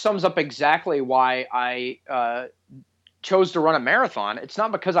pretty much sums up exactly why I chose to run a marathon. It's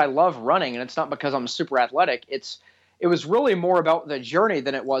not because I love running, and it's not because I'm super athletic. It was really more about the journey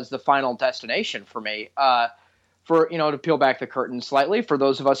than it was the final destination for me. To peel back the curtain slightly, for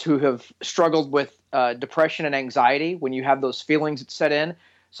those of us who have struggled with depression and anxiety, when you have those feelings that set in,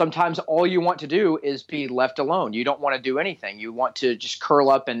 sometimes all you want to do is be left alone. You don't want to do anything. You want to just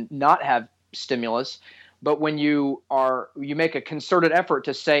curl up and not have stimulus. But when you make a concerted effort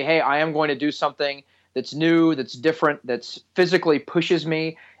to say, hey, I am going to do something that's new, that's different, that's physically pushes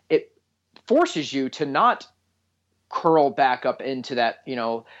me, it forces you to not curl back up into that,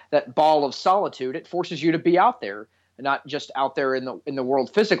 that ball of solitude. It forces you to be out there, not just out there in the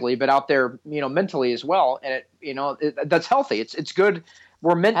world physically, but out there, mentally as well. And that's healthy. It's good.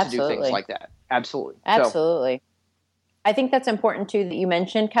 We're meant to do things like that. Absolutely. Absolutely. So, I think that's important too, that you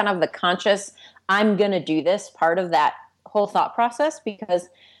mentioned kind of the conscious, I'm going to do this part of that whole thought process, because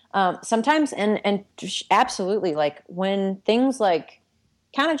sometimes, and absolutely, like when things like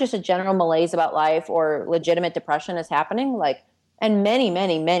kind of just a general malaise about life or legitimate depression is happening, like, and many,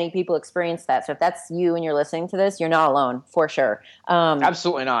 many, many people experience that. So if that's you and you're listening to this, you're not alone, for sure.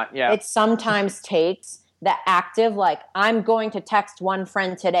 Absolutely not. Yeah. It sometimes takes that active, like, I'm going to text one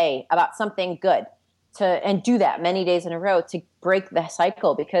friend today about something good, and do that many days in a row to break the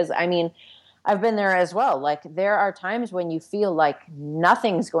cycle. Because I mean, I've been there as well. Like, there are times when you feel like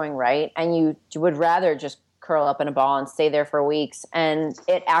nothing's going right and you would rather just curl up in a ball and stay there for weeks. And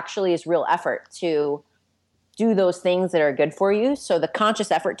it actually is real effort to do those things that are good for you. So the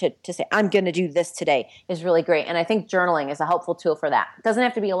conscious effort to say, I'm going to do this today is really great. And I think journaling is a helpful tool for that. It doesn't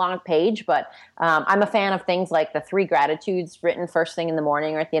have to be a long page, but I'm a fan of things like the 3 gratitudes written first thing in the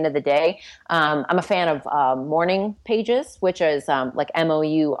morning or at the end of the day. I'm a fan of morning pages, which is like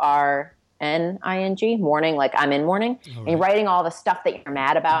MOURNING, morning, like I'm in mourning, and you're writing all the stuff that you're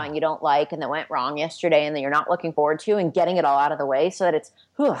mad about and you don't like and that went wrong yesterday and that you're not looking forward to, and getting it all out of the way so that it's,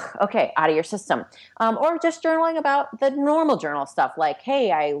 okay, out of your system. Or just journaling about the normal journal stuff like,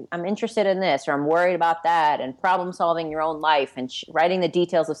 hey, I'm interested in this, or I'm worried about that, and problem solving your own life and writing the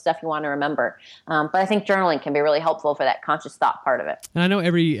details of stuff you want to remember. But I think journaling can be really helpful for that conscious thought part of it. And I know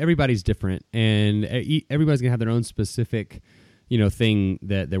everybody's different, and everybody's going to have their own specific thing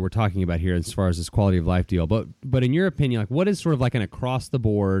that we're talking about here as far as this quality of life deal. But in your opinion, like, what is sort of like an across the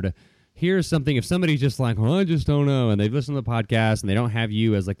board, here's something, if somebody's just like, well, I just don't know, and they've listened to the podcast and they don't have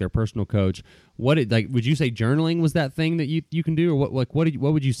you as like their personal coach, would you say journaling was that thing that you can do? Or what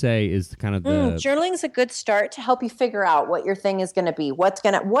would you say is kind of the... Journaling is a good start to help you figure out what your thing is going to be. What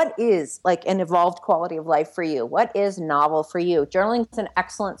is like an evolved quality of life for you? What is novel for you? Journaling is an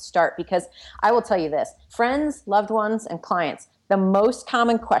excellent start, because I will tell you this, friends, loved ones, and clients, the most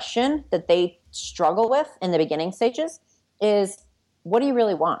common question that they struggle with in the beginning stages is, what do you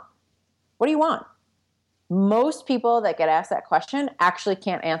really want? What do you want? Most people that get asked that question actually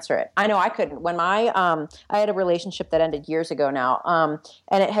can't answer it. I know I couldn't. When I had a relationship that ended years ago now,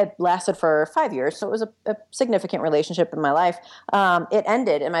 and it had lasted for 5 years, so it was a significant relationship in my life. It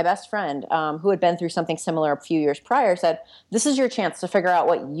ended, and my best friend, who had been through something similar a few years prior, said, this is your chance to figure out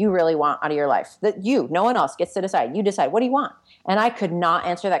what you really want out of your life. That no one else gets to decide. You decide, what do you want? And I could not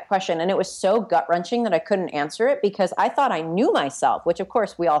answer that question. And it was so gut-wrenching that I couldn't answer it, because I thought I knew myself, which of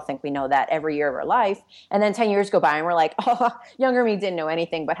course we all think we know that every year of our life. And And then 10 years go by and we're like, oh, younger me didn't know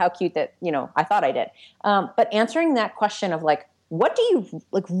anything, but how cute that, I thought I did. But answering that question of like, what do you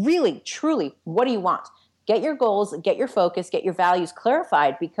like really, truly, what do you want? Get your goals, get your focus, get your values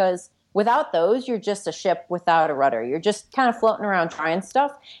clarified, because without those, you're just a ship without a rudder. You're just kind of floating around trying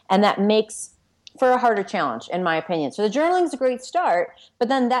stuff. And that makes for a harder challenge, in my opinion. So the journaling is a great start, but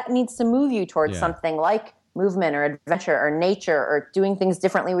then that needs to move you towards something like movement or adventure or nature or doing things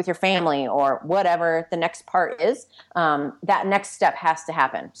differently with your family or whatever the next part is. That next step has to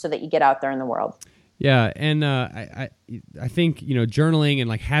happen so that you get out there in the world. Yeah, and I think, journaling and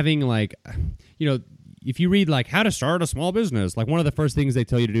like having like, if you read like how to start a small business, like one of the first things they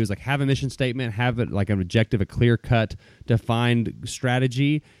tell you to do is like have a mission statement, have it like an objective, a clear-cut, defined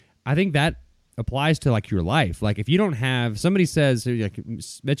strategy. I think that applies to like your life. Like if you don't have, somebody says, like,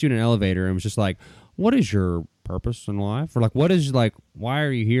 met you in an elevator and was just like, what is your purpose in life? Or like, what is like, why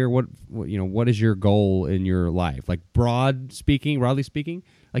are you here? What is your goal in your life? Like broadly speaking,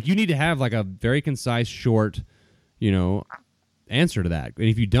 like you need to have like a very concise, short, answer to that. And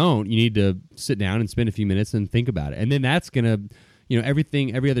if you don't, you need to sit down and spend a few minutes and think about it. And then that's going to,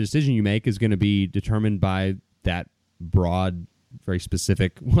 every other decision you make is going to be determined by that broad, very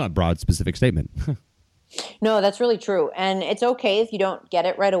specific statement. No, that's really true. And it's okay if you don't get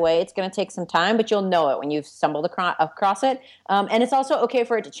it right away. It's going to take some time, but you'll know it when you've stumbled across it. And it's also okay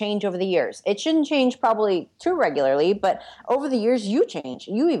for it to change over the years. It shouldn't change probably too regularly, but over the years you change,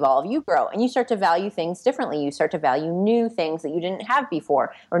 you evolve, you grow, and you start to value things differently. You start to value new things that you didn't have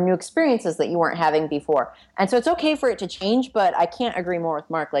before or new experiences that you weren't having before. And so it's okay for it to change, but I can't agree more with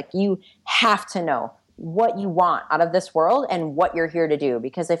Mark. Like you have to know what you want out of this world and what you're here to do.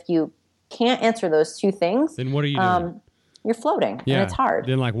 Because if you can't answer those two things, then what are you doing? You're floating, and it's hard.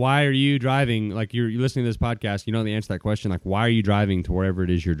 Then, like, why are you driving? Like, you're listening to this podcast, you know the answer to that question. Like, why are you driving to wherever it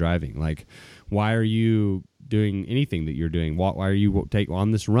is you're driving? Like, why are you doing anything that you're doing? Why are you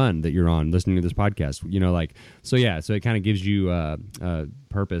on this run that you're on, listening to this podcast? So it kind of gives you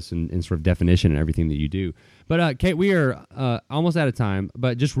purpose and sort of definition in everything that you do. But, Kate, we are almost out of time.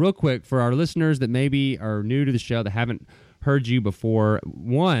 But just real quick, for our listeners that maybe are new to the show, that haven't heard you before,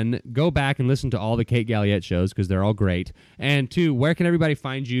 one, go back and listen to all the Kate Galliett shows because they're all great. And two, where can everybody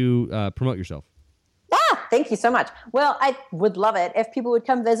find you, promote yourself? Thank you so much. Well, I would love it if people would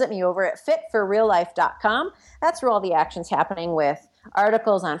come visit me over at fitforreallife.com. That's where all the action's happening with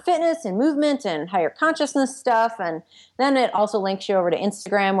articles on fitness and movement and higher consciousness stuff. And then it also links you over to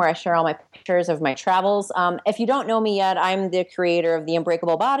Instagram where I share all my pictures of my travels. If you don't know me yet, I'm the creator of The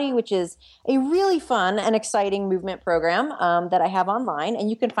Unbreakable Body, which is a really fun and exciting movement program that I have online. And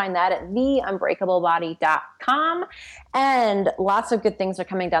you can find that at theunbreakablebody.com. And lots of good things are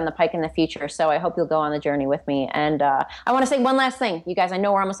coming down the pike in the future. So I hope you'll go on the journey with me. And I want to say one last thing. You guys, I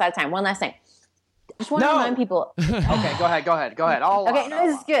know we're almost out of time. One last thing. I just want to remind people. Okay, go ahead.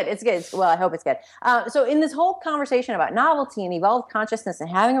 This is good. It's good. Well, I hope it's good. So in this whole conversation about novelty and evolved consciousness and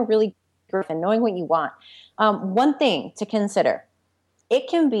having a really growth and knowing what you want, one thing to consider,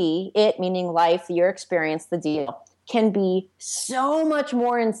 meaning life, your experience, the deal, can be so much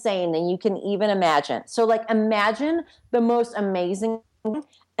more insane than you can even imagine. So like imagine the most amazing thing,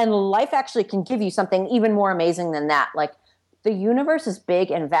 and life actually can give you something even more amazing than that. Like the universe is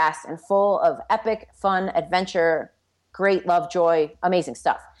big and vast and full of epic, fun, adventure, great love, joy, amazing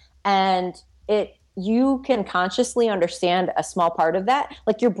stuff. And you can consciously understand a small part of that.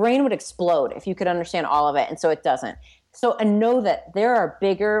 Like your brain would explode if you could understand all of it, and so it doesn't. So and know that there are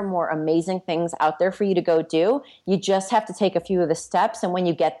bigger, more amazing things out there for you to go do. You just have to take a few of the steps, and when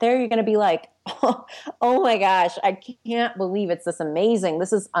you get there, you're going to be like, oh my gosh, I can't believe it's this amazing.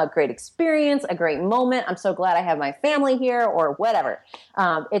 This is a great experience, a great moment. I'm so glad I have my family here, or whatever.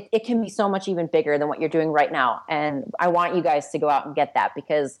 It can be so much even bigger than what you're doing right now. And I want you guys to go out and get that,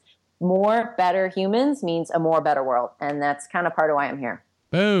 because more better humans means a more better world. And that's kind of part of why I'm here.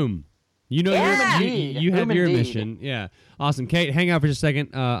 Boom. You have your mission. Yeah. Awesome. Kate, hang out for just a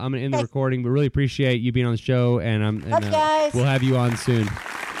second. I'm going to end the recording, but really appreciate you being on the show, and guys. We'll have you on soon.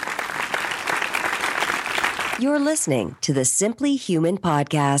 You're listening to the Simply Human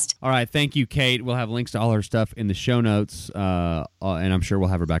podcast. All right. Thank you, Kate. We'll have links to all her stuff in the show notes, and I'm sure we'll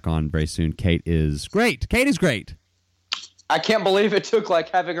have her back on very soon. Kate is great. I can't believe it took like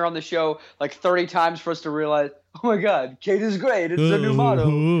having her on the show like 30 times for us to realize, oh my God, Kate is great. It's a new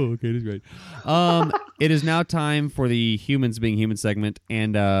motto. Kate is great. It is now time for the Humans Being Human segment.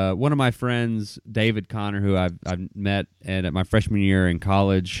 And one of my friends, David Connor, who I've met at my freshman year in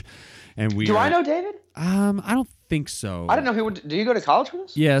college. And I know David? I don't think so. I don't know. Did you go to college with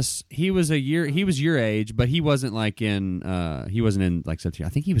us? Yes. He was your age, but he wasn't like he wasn't in like 17. I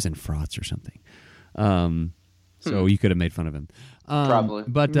think he was in Frauds or something. So you could have made fun of him. Probably.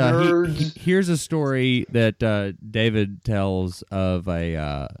 But here's a story that David tells of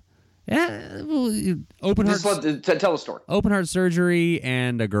a open heart. Tell the story. Open heart surgery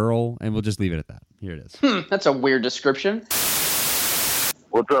and a girl, and we'll just leave it at that. Here it is. That's a weird description.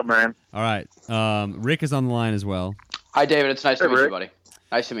 What's up, man? All right. Rick is on the line as well. Hi, David. It's nice to meet Rick. you, buddy.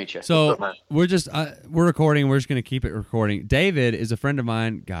 Nice to meet you. So we're just we're recording. We're just going to keep it recording. David is a friend of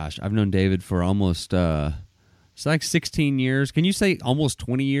mine. Gosh, I've known David for almost it's like 16 years. Can you say almost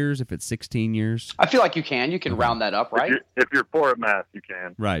 20 years if it's 16 years? I feel like you can. You can round that up, right? If you're poor at math, you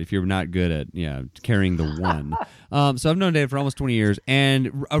can. Right. If you're not good at carrying the one. So I've known David for almost 20 years,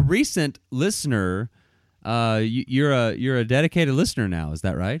 and a recent listener. You're a dedicated listener now. Is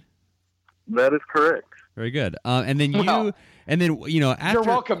that right? That is correct. Very good. And then after you're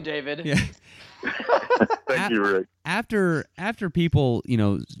welcome, David. Yeah. Thank you, Rick. After people,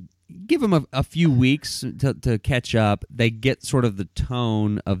 give them a few weeks to catch up, they get sort of the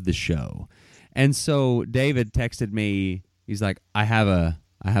tone of the show. And so David texted me. He's like, I have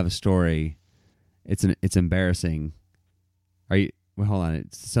a story. It's embarrassing. Are you? Well, hold on.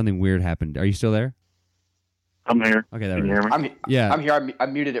 Something weird happened. Are you still there? I'm here. Okay, there Can we you go. hear me? I'm here. I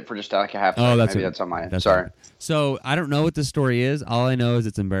muted it for just like a half. Oh, Maybe that's on my end. That's Sorry. right. So I don't know what this story is. All I know is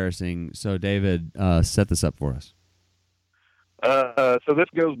it's embarrassing. So David, set this up for us. So this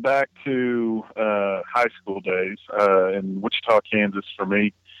goes back to high school days in Wichita, Kansas. For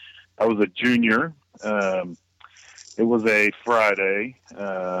me, I was a junior. It was a Friday.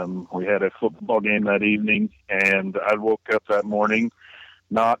 We had a football game that evening, and I woke up that morning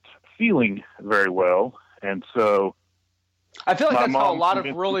not feeling very well. And so I feel like that's how a lot of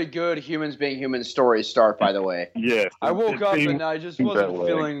really good humans being human stories start, by the way. Yeah. I woke up and I just wasn't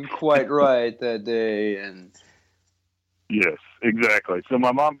feeling quite right that day. And yes, exactly. So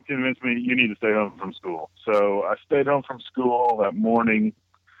my mom convinced me, you need to stay home from school. So I stayed home from school that morning.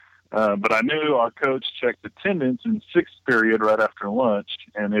 But I knew our coach checked attendance in sixth period right after lunch.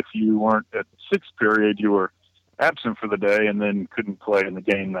 And if you weren't at sixth period, you were absent for the day and then couldn't play in the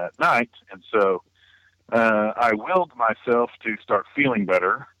game that night. And so I willed myself to start feeling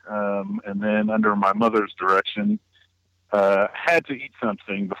better. And then under my mother's direction, had to eat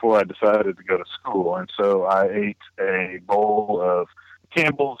something before I decided to go to school. And so I ate a bowl of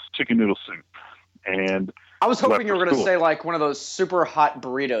Campbell's chicken noodle soup. And I was hoping you were going to say like one of those super hot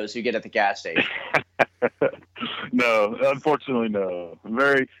burritos you get at the gas station. No, unfortunately, no.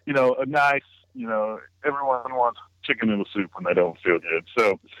 Very, a nice, everyone wants chicken noodle soup when they don't feel good.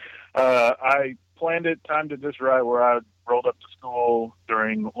 So I planned it, timed it just right, where I rolled up to school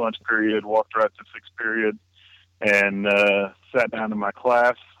during lunch period, walked right to sixth period, and sat down in my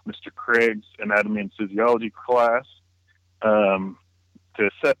class, Mr. Craig's anatomy and physiology class. To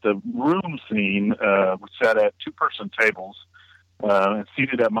set the room scene, we sat at two-person tables, and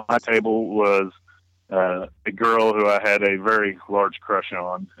seated at my table was a girl who I had a very large crush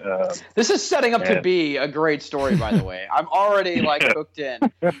on. This is setting up to be a great story, by the way. I'm already hooked in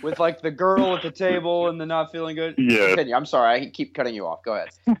with the girl at the table and the not feeling good. Yeah. Continue. I'm sorry. I keep cutting you off. Go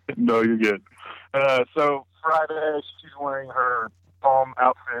ahead. No, you're good. So Friday, she's wearing her Palm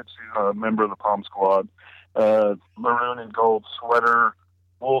outfit. She's a member of the Palm Squad. Maroon and gold sweater,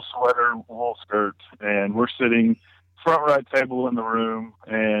 wool skirt, and we're sitting front right table in the room,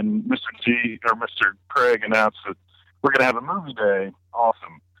 and Mr. Craig announced that we're going to have a movie day.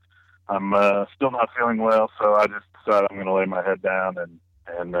 Awesome. I'm still not feeling well, so I just decided I'm going to lay my head down and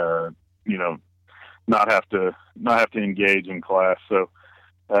not have to engage in class. So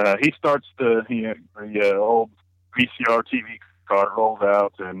he starts the old VCR TV card rolls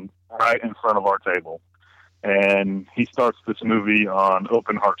out and right in front of our table. And he starts this movie on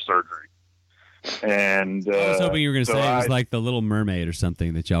open heart surgery. And I was hoping you were going to say it was like The Little Mermaid or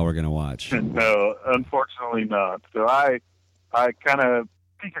something that y'all were going to watch. No, unfortunately not. So I kind of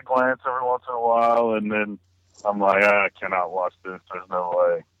peek a glance every once in a while, and then I'm like, I cannot watch this. There's no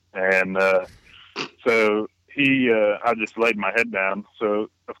way. And so I just laid my head down. So,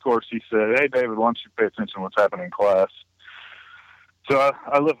 of course, he said, hey, David, why don't you pay attention to what's happening in class? So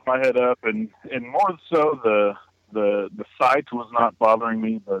I lift my head up, and more so the sight was not bothering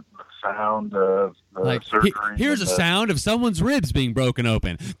me, but the sound of the surgery. Here's a sound of someone's ribs being broken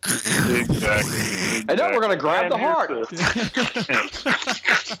open. Exactly. And now we're going to grab the heart.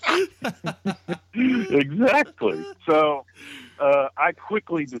 Exactly. So I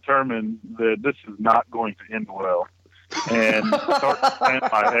quickly determined that this is not going to end well, and start to plan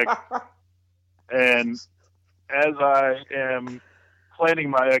my exit. And as I am planning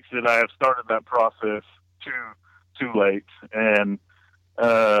my exit, I have started that process too late, and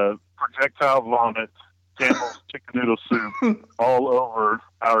projectile vomit, Campbell's chicken noodle soup all over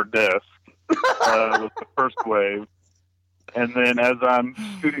our desk was the first wave. And then as I'm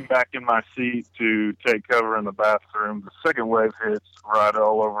scooting back in my seat to take cover in the bathroom, the second wave hits right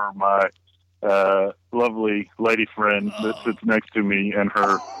all over my lovely lady friend that sits next to me in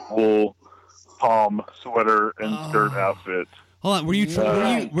her wool palm sweater and skirt outfit. Hold on,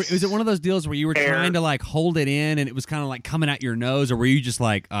 was it one of those deals where you were trying to like hold it in and it was kind of like coming out your nose, or were you just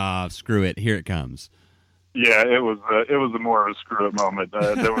like, screw it, here it comes? Yeah, it was a more of a screw it moment.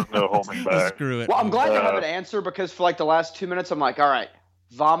 There was no holding back. Screw it. Well, I'm glad to have an answer, because for like the last 2 minutes, I'm like, all right,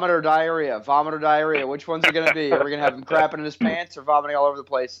 vomit or diarrhea? Vomit or diarrhea? Which one's it going to be? Are we going to have him crapping in his pants or vomiting all over the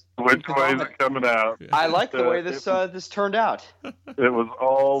place? Which way is it coming out? I like the way this turned out. It was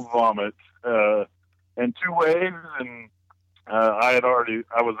all vomit and 2 waves, and I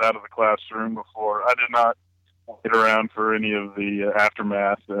was out of the classroom before. I did not get around for any of the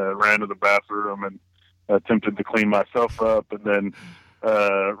aftermath. Ran to the bathroom and attempted to clean myself up, and then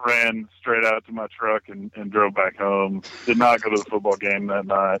ran straight out to my truck and drove back home. Did not go to the football game that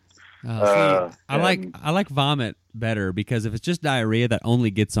night. I like vomit better, because if it's just diarrhea that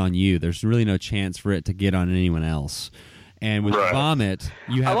only gets on you, there's really no chance for it to get on anyone else. And with vomit,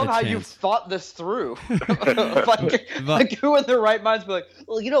 you have. I love how you've thought this through. like who in their right minds be like,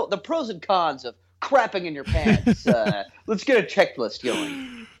 well, the pros and cons of crapping in your pants. Let's get a checklist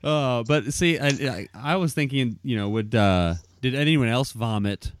going. But see, I was thinking, did anyone else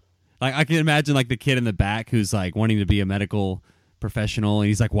vomit? Like, I can imagine like the kid in the back who's like wanting to be a medical professional, and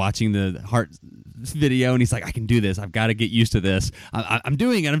he's like watching the heart video, and he's like, I can do this. I've got to get used to this. I'm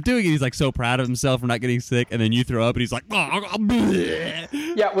doing it. He's like so proud of himself for not getting sick, and then you throw up, and he's like,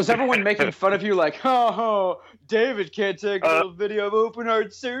 yeah. Was everyone making fun of you like, oh, David can't take a little video of open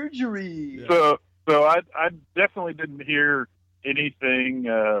heart surgery? So I definitely didn't hear anything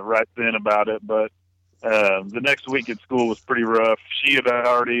right then about it, but the next week at school was pretty rough. She had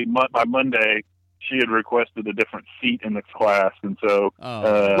already, by Monday, she had requested a different seat in the class, and so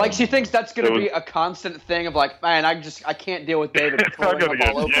like she thinks that's going to be a constant thing of like, man, I can't deal with David throwing up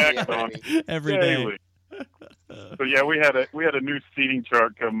all over me every day. So yeah, we had a new seating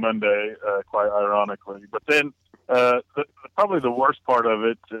chart come Monday, quite ironically. But then probably the worst part of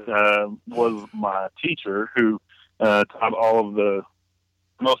it was my teacher, who taught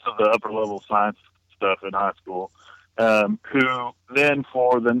most of the upper level science stuff in high school. Who then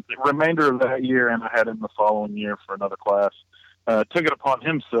for the remainder of that year, and I had him the following year for another class, took it upon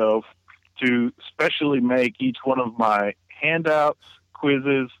himself to specially make each one of my handouts,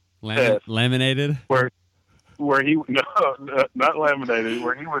 quizzes, tests, laminated, where he not laminated,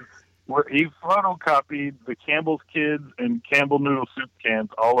 where he photocopied the Campbell's Kids and Campbell noodle soup cans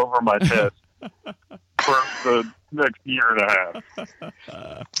all over my test for the next year and a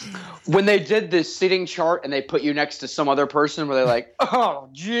half. When they did this seating chart and they put you next to some other person, were they like, oh,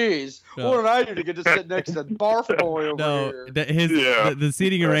 geez, what did I do to get to sit next to Barf Boy over here? The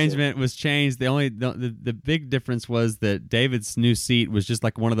seating arrangement was changed. The big difference was that David's new seat was just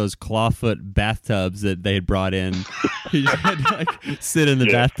like one of those clawfoot bathtubs that they had brought in. He had to like sit in the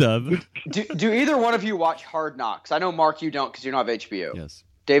bathtub. Do either one of you watch Hard Knocks? I know, Mark, you don't because you don't have HBO. Yes.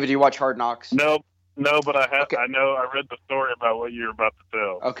 David, do you watch Hard Knocks? No, but I have. Okay. I know. I read the story about what you're about to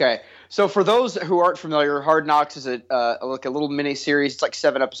tell. Okay, so for those who aren't familiar, Hard Knocks is like a little mini series. It's like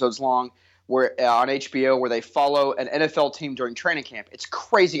 7 episodes long, where on HBO, where they follow an NFL team during training camp. It's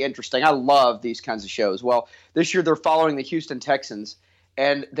crazy interesting. I love these kinds of shows. Well, this year they're following the Houston Texans,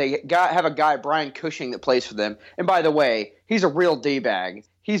 and they have a guy, Brian Cushing, that plays for them. And by the way, he's a real D-bag.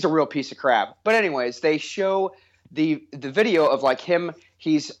 He's a real piece of crap. But anyways, they show the video of like him.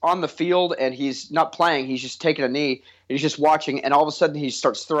 He's on the field and he's not playing. He's just taking a knee and he's just watching. And all of a sudden he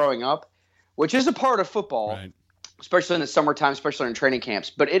starts throwing up, which is a part of football, right, especially in the summertime, especially in training camps.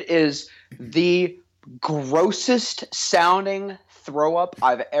 But it is the grossest sounding throw up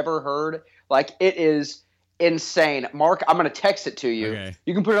I've ever heard. Like, it is insane. Mark, I'm going to text it to you. Okay.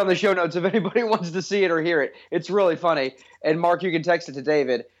 You can put it on the show notes if anybody wants to see it or hear it. It's really funny. And Mark, you can text it to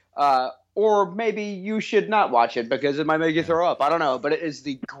David. Or maybe you should not watch it because it might make you throw up. I don't know. But it is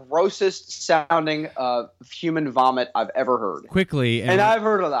the grossest sounding human vomit I've ever heard. Quickly. And I've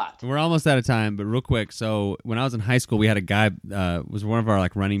heard a lot. We're almost out of time, but real quick. So when I was in high school, we had a guy, was one of our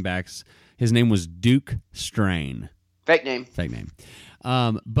like running backs. His name was Duke Strain. Fake name.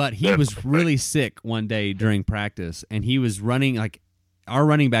 But he was really sick one day during practice, and he was running, like, our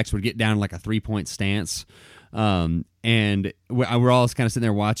running backs would get down like a 3-point stance. And we're all kind of sitting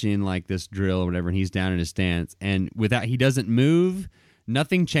there watching like this drill or whatever, and he's down in his stance, and he doesn't move,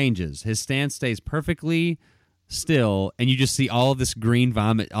 nothing changes. His stance stays perfectly still, and you just see all this green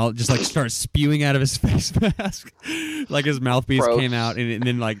vomit all just like start spewing out of his face mask. Like his mouthpiece came out, and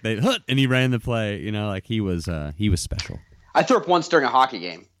then like and he ran the play. You know, like he was special. I threw up once during a hockey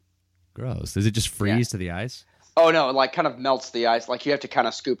game. Gross. Does it just freeze to the ice? Oh, no, it like kind of melts the ice. Like you have to kind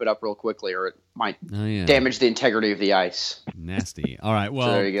of scoop it up real quickly or it might damage the integrity of the ice. Nasty. All right, well,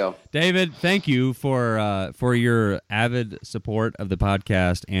 so there you go. David, thank you for your avid support of the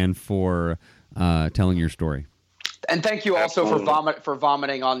podcast and for telling your story. And thank you also for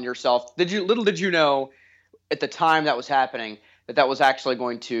vomiting on yourself. Little did you know at the time that was happening that was actually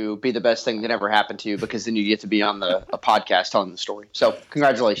going to be the best thing that ever happened to you, because then you get to be on a podcast telling the story. So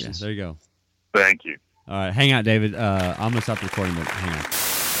congratulations. Yeah, there you go. Thank you. All right, hang out, David. I'm going to stop recording, but hang on.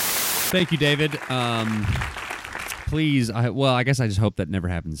 Thank you, David. Please, I guess I just hope that never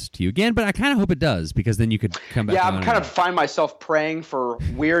happens to you again, but I kind of hope it does, because then you could come back. Yeah, I'm kind of find myself praying for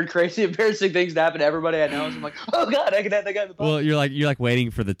weird, crazy, embarrassing things to happen to everybody I know. So I'm like, oh God, I could have that guy in the podcast. Well, you're like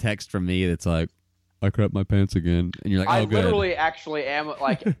waiting for the text from me that's like, I crapped my pants again, and you're like, oh, good. I literally actually am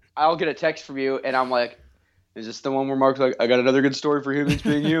like, I'll get a text from you, and I'm like, is this the one where Mark's like, I got another good story for humans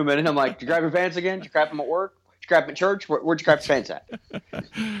being human? And I'm like, did you grab your pants again? Did you crap them at work? Did you crap at church? Where'd you crap your pants at?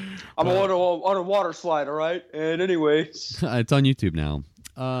 I'm on a water slide, all right? And anyways. It's on YouTube now.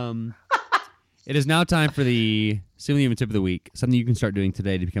 It is now time for the Simply Human Tip of the Week, something you can start doing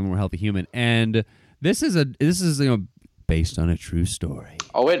today to become a more healthy human. And this is based on a true story.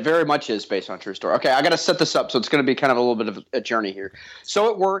 Oh, it very much is based on a true story. Okay, I got to set this up, so it's going to be kind of a little bit of a journey here. So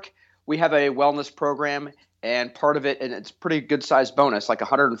at work, we have a wellness program, and part of it, and it's a pretty good sized bonus, like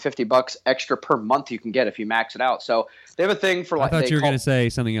 $150 extra per month you can get if you max it out. So they have a thing for like. I thought you were going to say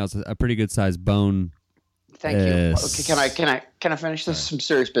something else. A pretty good sized bone. Thank you. Okay, can I finish? This is some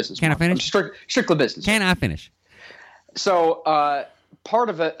serious business. Can I finish? Strictly business. Can I finish? So part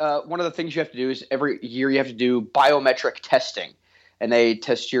of it, one of the things you have to do is every year you have to do biometric testing, and they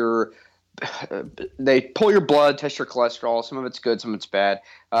test they pull your blood, test your cholesterol. Some of it's good, some of it's bad.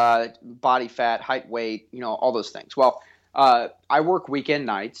 Body fat, height, weight, all those things. Well, I work weekend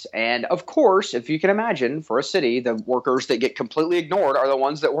nights, and of course, if you can imagine, for a city, the workers that get completely ignored are the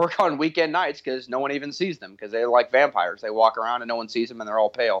ones that work on weekend nights because no one even sees them, because they're like vampires. They walk around and no one sees them, and they're all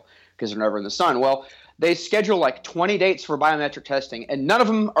pale because they're never in the sun. Well, they schedule like 20 dates for biometric testing, and none of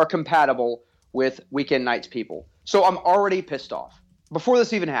them are compatible with weekend nights people. So I'm already pissed off. Before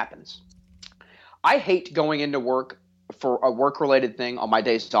this even happens, I hate going into work for a work-related thing on my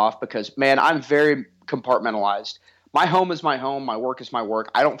days off because, man, I'm very compartmentalized. My home is my home. My work is my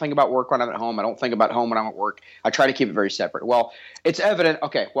work. I don't think about work when I'm at home. I don't think about home when I'm at work. I try to keep it very separate. Well, it's evident.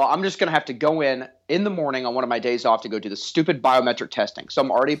 Okay, well, I'm just going to have to go in the morning on one of my days off to go do the stupid biometric testing. So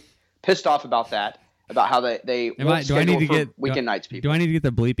I'm already pissed off about that, about how they won't schedule for weekend nights people. Do I need to get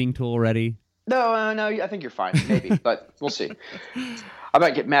the bleeping tool ready? No, I think you're fine, maybe, but we'll see. I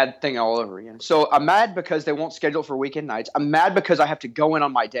might get mad thing all over again. So I'm mad because they won't schedule for weekend nights. I'm mad because I have to go in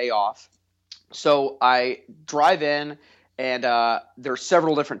on my day off. So I drive in, and there are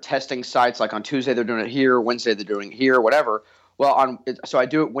several different testing sites. Like on Tuesday they're doing it here, Wednesday they're doing it here, whatever. Well, so I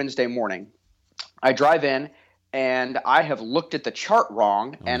do it Wednesday morning. I drive in, and I have looked at the chart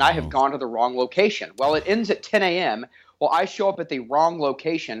wrong, and I have gone to the wrong location. Well, it ends at 10 a.m. Well, I show up at the wrong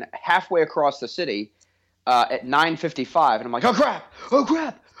location halfway across the city at 9:55, and I'm like, oh crap.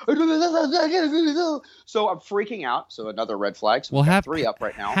 So I'm freaking out. So another red flag. So we've got 3 up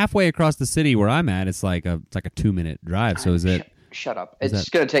right now. Halfway across the city where I'm at, it's like a 2-minute drive. So is it? Shut up. It's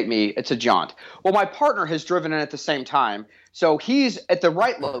going to take me. It's a jaunt. Well, my partner has driven in at the same time, so he's at the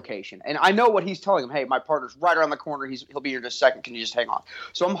right location, and I know what he's telling him. Hey, my partner's right around the corner. He'll be here in just a second. Can you just hang on?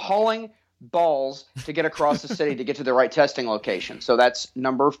 So I'm hauling balls to get across the city to get to the right testing location. So that's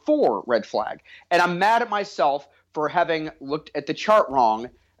number 4 red flag. And I'm mad at myself for having looked at the chart wrong.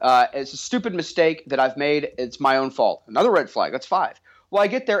 It's a stupid mistake that I've made. It's my own fault. Another red flag. That's 5. Well, I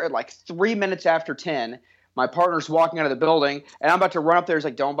get there at like 3 minutes after 10. My partner's walking out of the building, and I'm about to run up there. He's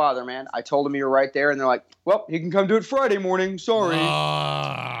like, don't bother, man. I told him you were right there. And they're like, well, you can come do it Friday morning. Sorry.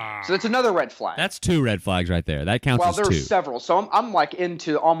 So that's another red flag. That's 2 red flags right there. That counts as 2. Well, there's several. So I'm like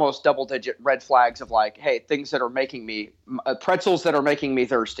into almost double-digit red flags of like, hey, things that are making me pretzels that are making me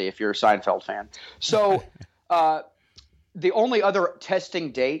thirsty, if you're a Seinfeld fan. So the only other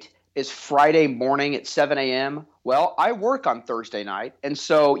testing date is Friday morning at 7 a.m. Well, I work on Thursday night, and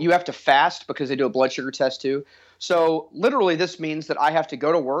so you have to fast because they do a blood sugar test too. So literally this means that I have to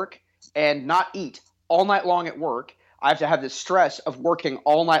go to work and not eat all night long at work. I have to have this stress of working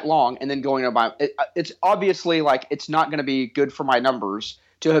all night long and then going to my it's obviously like it's not going to be good for my numbers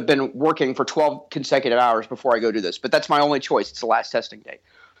to have been working for 12 consecutive hours before I go do this. But that's my only choice. It's the last testing day.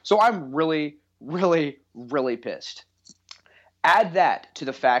 So I'm really, really, really pissed. Add that to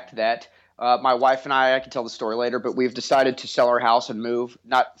the fact that my wife and I can tell the story later, but we've decided to sell our house and move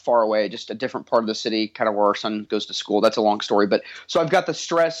not far away, just a different part of the city, kind of where our son goes to school. That's a long story. But so I've got the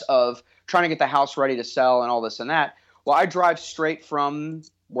stress of trying to get the house ready to sell and all this and that. Well, I drive straight from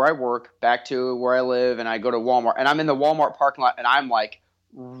where I work back to where I live, and I go to Walmart, and I'm in the Walmart parking lot, and I'm like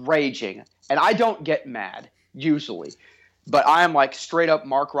raging. And I don't get mad usually, but I am like straight up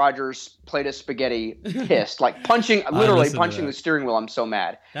Mark Rogers plate of spaghetti pissed, like literally punching the steering wheel. I'm so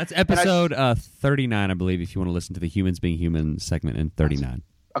mad. That's episode 39, I believe, if you want to listen to the Humans Being Human segment in 39.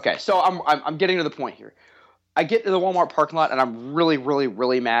 Okay, so I'm getting to the point here. I get to the Walmart parking lot, and I'm really, really,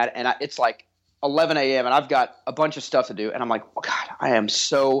 really mad, and it's like 11 a.m., and I've got a bunch of stuff to do, and I'm like, oh, God, I am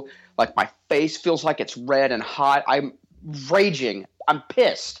so, like, my face feels like it's red and hot. I'm raging. I'm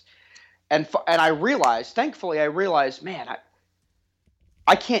pissed. And I realized, thankfully, man,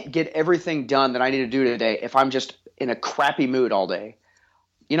 I can't get everything done that I need to do today if I'm just in a crappy mood all day.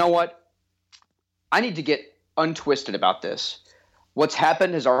 You know what? I need to get untwisted about this. What's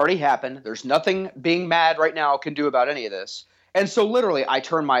happened has already happened. There's nothing being mad right now can do about any of this. And so literally I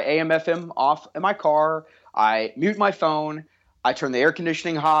turn my AM/FM off in my car. I mute my phone. I turn the air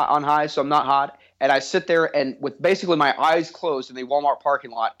conditioning on high so I'm not hot. And I sit there and with basically my eyes closed in the Walmart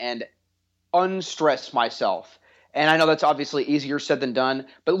parking lot and unstress myself. And I know that's obviously easier said than done,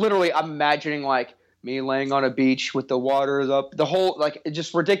 but literally I'm imagining like me laying on a beach with the waters up, the whole like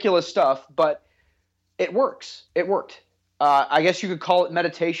just ridiculous stuff, but it works. It worked. I guess you could call it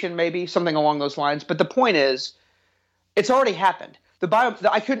meditation, maybe something along those lines. But the point is, it's already happened.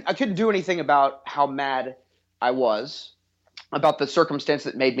 I couldn't do anything about how mad I was, about the circumstance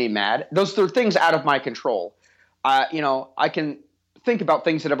that made me mad. Those are things out of my control. I can think about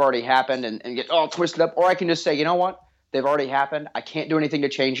things that have already happened and get all twisted up, or I can just say, you know what? They've already happened. I can't do anything to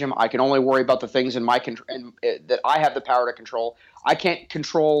change them. I can only worry about the things in my that I have the power to control. I can't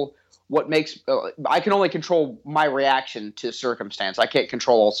control what makes I can only control my reaction to circumstance. I can't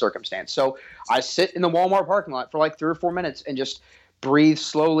control all circumstance. So I sit in the Walmart parking lot for like 3 or 4 minutes and just breathe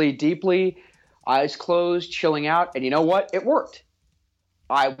slowly, deeply, eyes closed, chilling out. And you know what? It worked.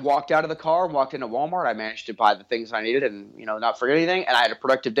 I walked out of the car and walked into Walmart. I managed to buy the things I needed and, not forget anything. And I had a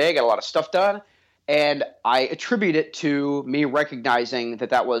productive day, got a lot of stuff done. And I attribute it to me recognizing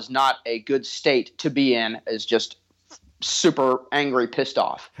that was not a good state to be in, as just super angry, pissed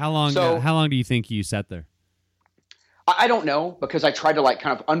off. How long do you think you sat there? I don't know, because I tried to like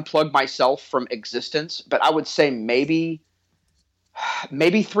kind of unplug myself from existence, but I would say maybe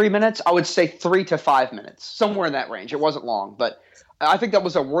 3 minutes. I would say 3 to 5 minutes, somewhere in that range. It wasn't long, but I think that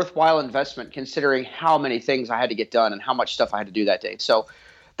was a worthwhile investment considering how many things I had to get done and how much stuff I had to do that day. So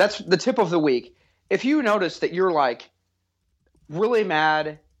that's the tip of the week. If you notice that you're like really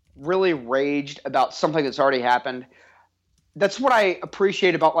mad, really raged about something that's already happened, that's what I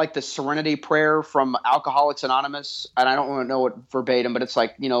appreciate about like the serenity prayer from Alcoholics Anonymous. And I don't want to know it verbatim, but it's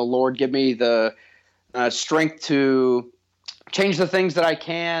like, Lord, give me the strength to change the things that I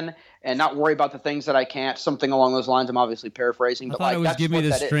can and not worry about the things that I can't. Something along those lines. I'm obviously paraphrasing. I thought it was give me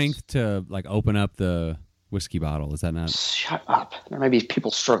the strength to like open up the whiskey bottle. Is that not? Shut up. There may be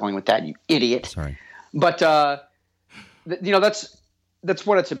people struggling with that, you idiot. Sorry. But, that's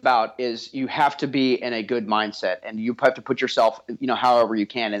what it's about, is you have to be in a good mindset, and you have to put yourself, however you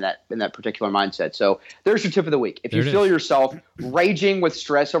can in that particular mindset. So there's your tip of the week. If you feel yourself raging with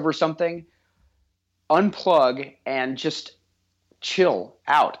stress over something, unplug and just chill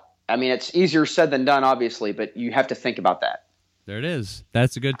out. I mean, it's easier said than done, obviously, but you have to think about that. There it is.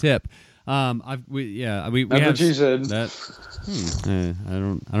 That's a good tip. We That's have what you said. That.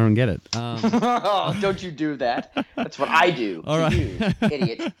 I don't get it. Oh, don't you do that? That's what I do. All right, you,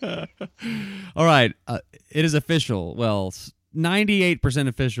 idiot. All right, it is official. Well, 98%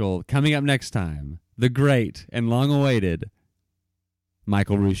 official. Coming up next time, the great and long-awaited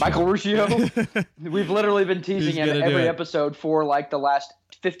Michael Ruscio. Michael Ruscio. We've literally been teasing him every episode for like the last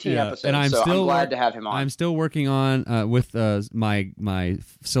 15 episodes. And I'm glad to have him on. I'm still working on with my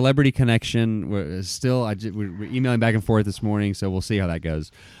celebrity connection. We're emailing back and forth this morning, so we'll see how that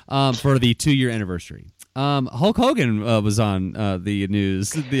goes. For the 2-year anniversary. Hulk Hogan was on the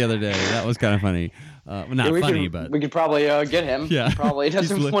news the other day. That was kind of funny. Well, not funny, but we could probably get him. Yeah, he probably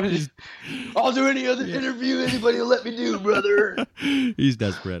doesn't want to. I'll do any other interview anybody will let me do, brother. He's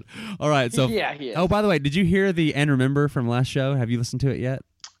desperate. All right, so yeah, he is. Oh, by the way, did you hear the And Remember from last show? Have you listened to it yet?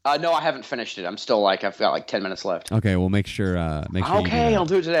 No, I haven't finished it. I'm still I've got like 10 minutes left. Okay, well, make sure. Okay, I'll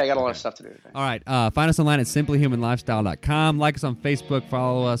do it today. I got a lot of stuff to do today. All right, find us online at simplyhumanlifestyle.com. Like us on Facebook.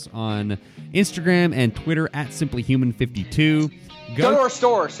 Follow us on Instagram and Twitter at simplyhuman52. Go to our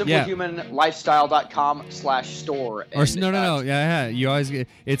store, simplyhumanlifestyle.com/store. Or no. Yeah. You always get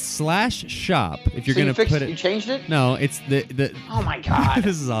it's /shop if you're going to put it. You changed it? No, it's the. Oh my God,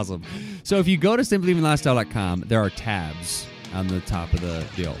 this is awesome. So if you go to simplyhumanlifestyle.com, there are tabs on the top of the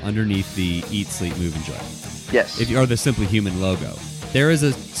deal underneath the Eat, Sleep, Move, Enjoy. Yes. Or the Simply Human logo. There is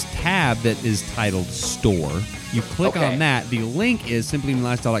a tab that is titled Store. You click on that. The link is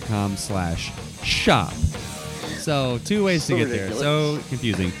simplyhumanlifestyle.com/shop. So 2 ways to get ridiculous. there. So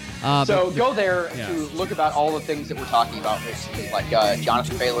confusing. Go there to look about all the things that we're talking about, basically. Like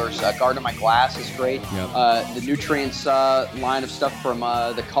Jonathan Baylor's Garden My Glass is great. Yep. The Nutrients line of stuff from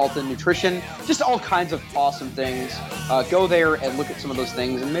the Carlton Nutrition. Just all kinds of awesome things. Go there and look at some of those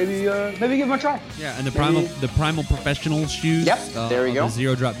things and maybe give them a try. Yeah, and the Primal Professional shoes. Yep, there you go. The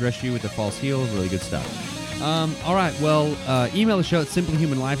Zero Drop Dress Shoe with the false heels. Really good stuff. All right, well, email the show at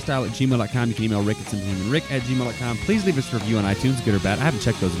simplyhumanlifestyle@gmail.com. You can email Rick at simplyhumanrick@gmail.com. Please leave us a review on iTunes, good or bad. I haven't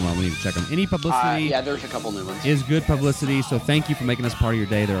checked those in a while. We need to check them. Any publicity there's a couple new ones. Is good publicity, so thank you for making us part of your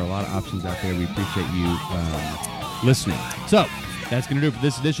day. There are a lot of options out there. We appreciate you listening. So, that's going to do it for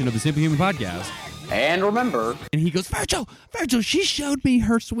this edition of the Simply Human Podcast. And remember... And he goes, Virgil, she showed me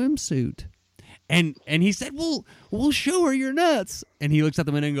her swimsuit. And he said, we'll show her your nuts. And he looks out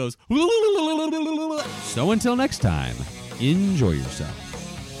the window and goes, so until next time, enjoy yourself.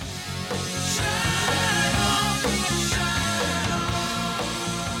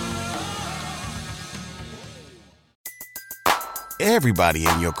 Everybody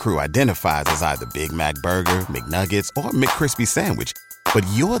in your crew identifies as either Big Mac Burger, McNuggets, or McCrispy Sandwich. But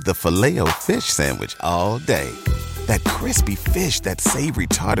you're the Filet-O-Fish Sandwich all day. That crispy fish, that savory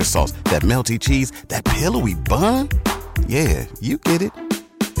tartar sauce, that melty cheese, that pillowy bun. Yeah, you get it.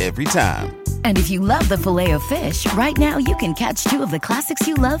 Every time. And if you love the Filet-O-Fish, right now you can catch 2 of the classics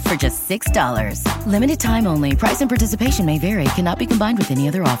you love for just $6. Limited time only. Price and participation may vary. Cannot be combined with any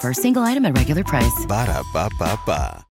other offer. Single item at regular price. Ba-da-ba-ba-ba.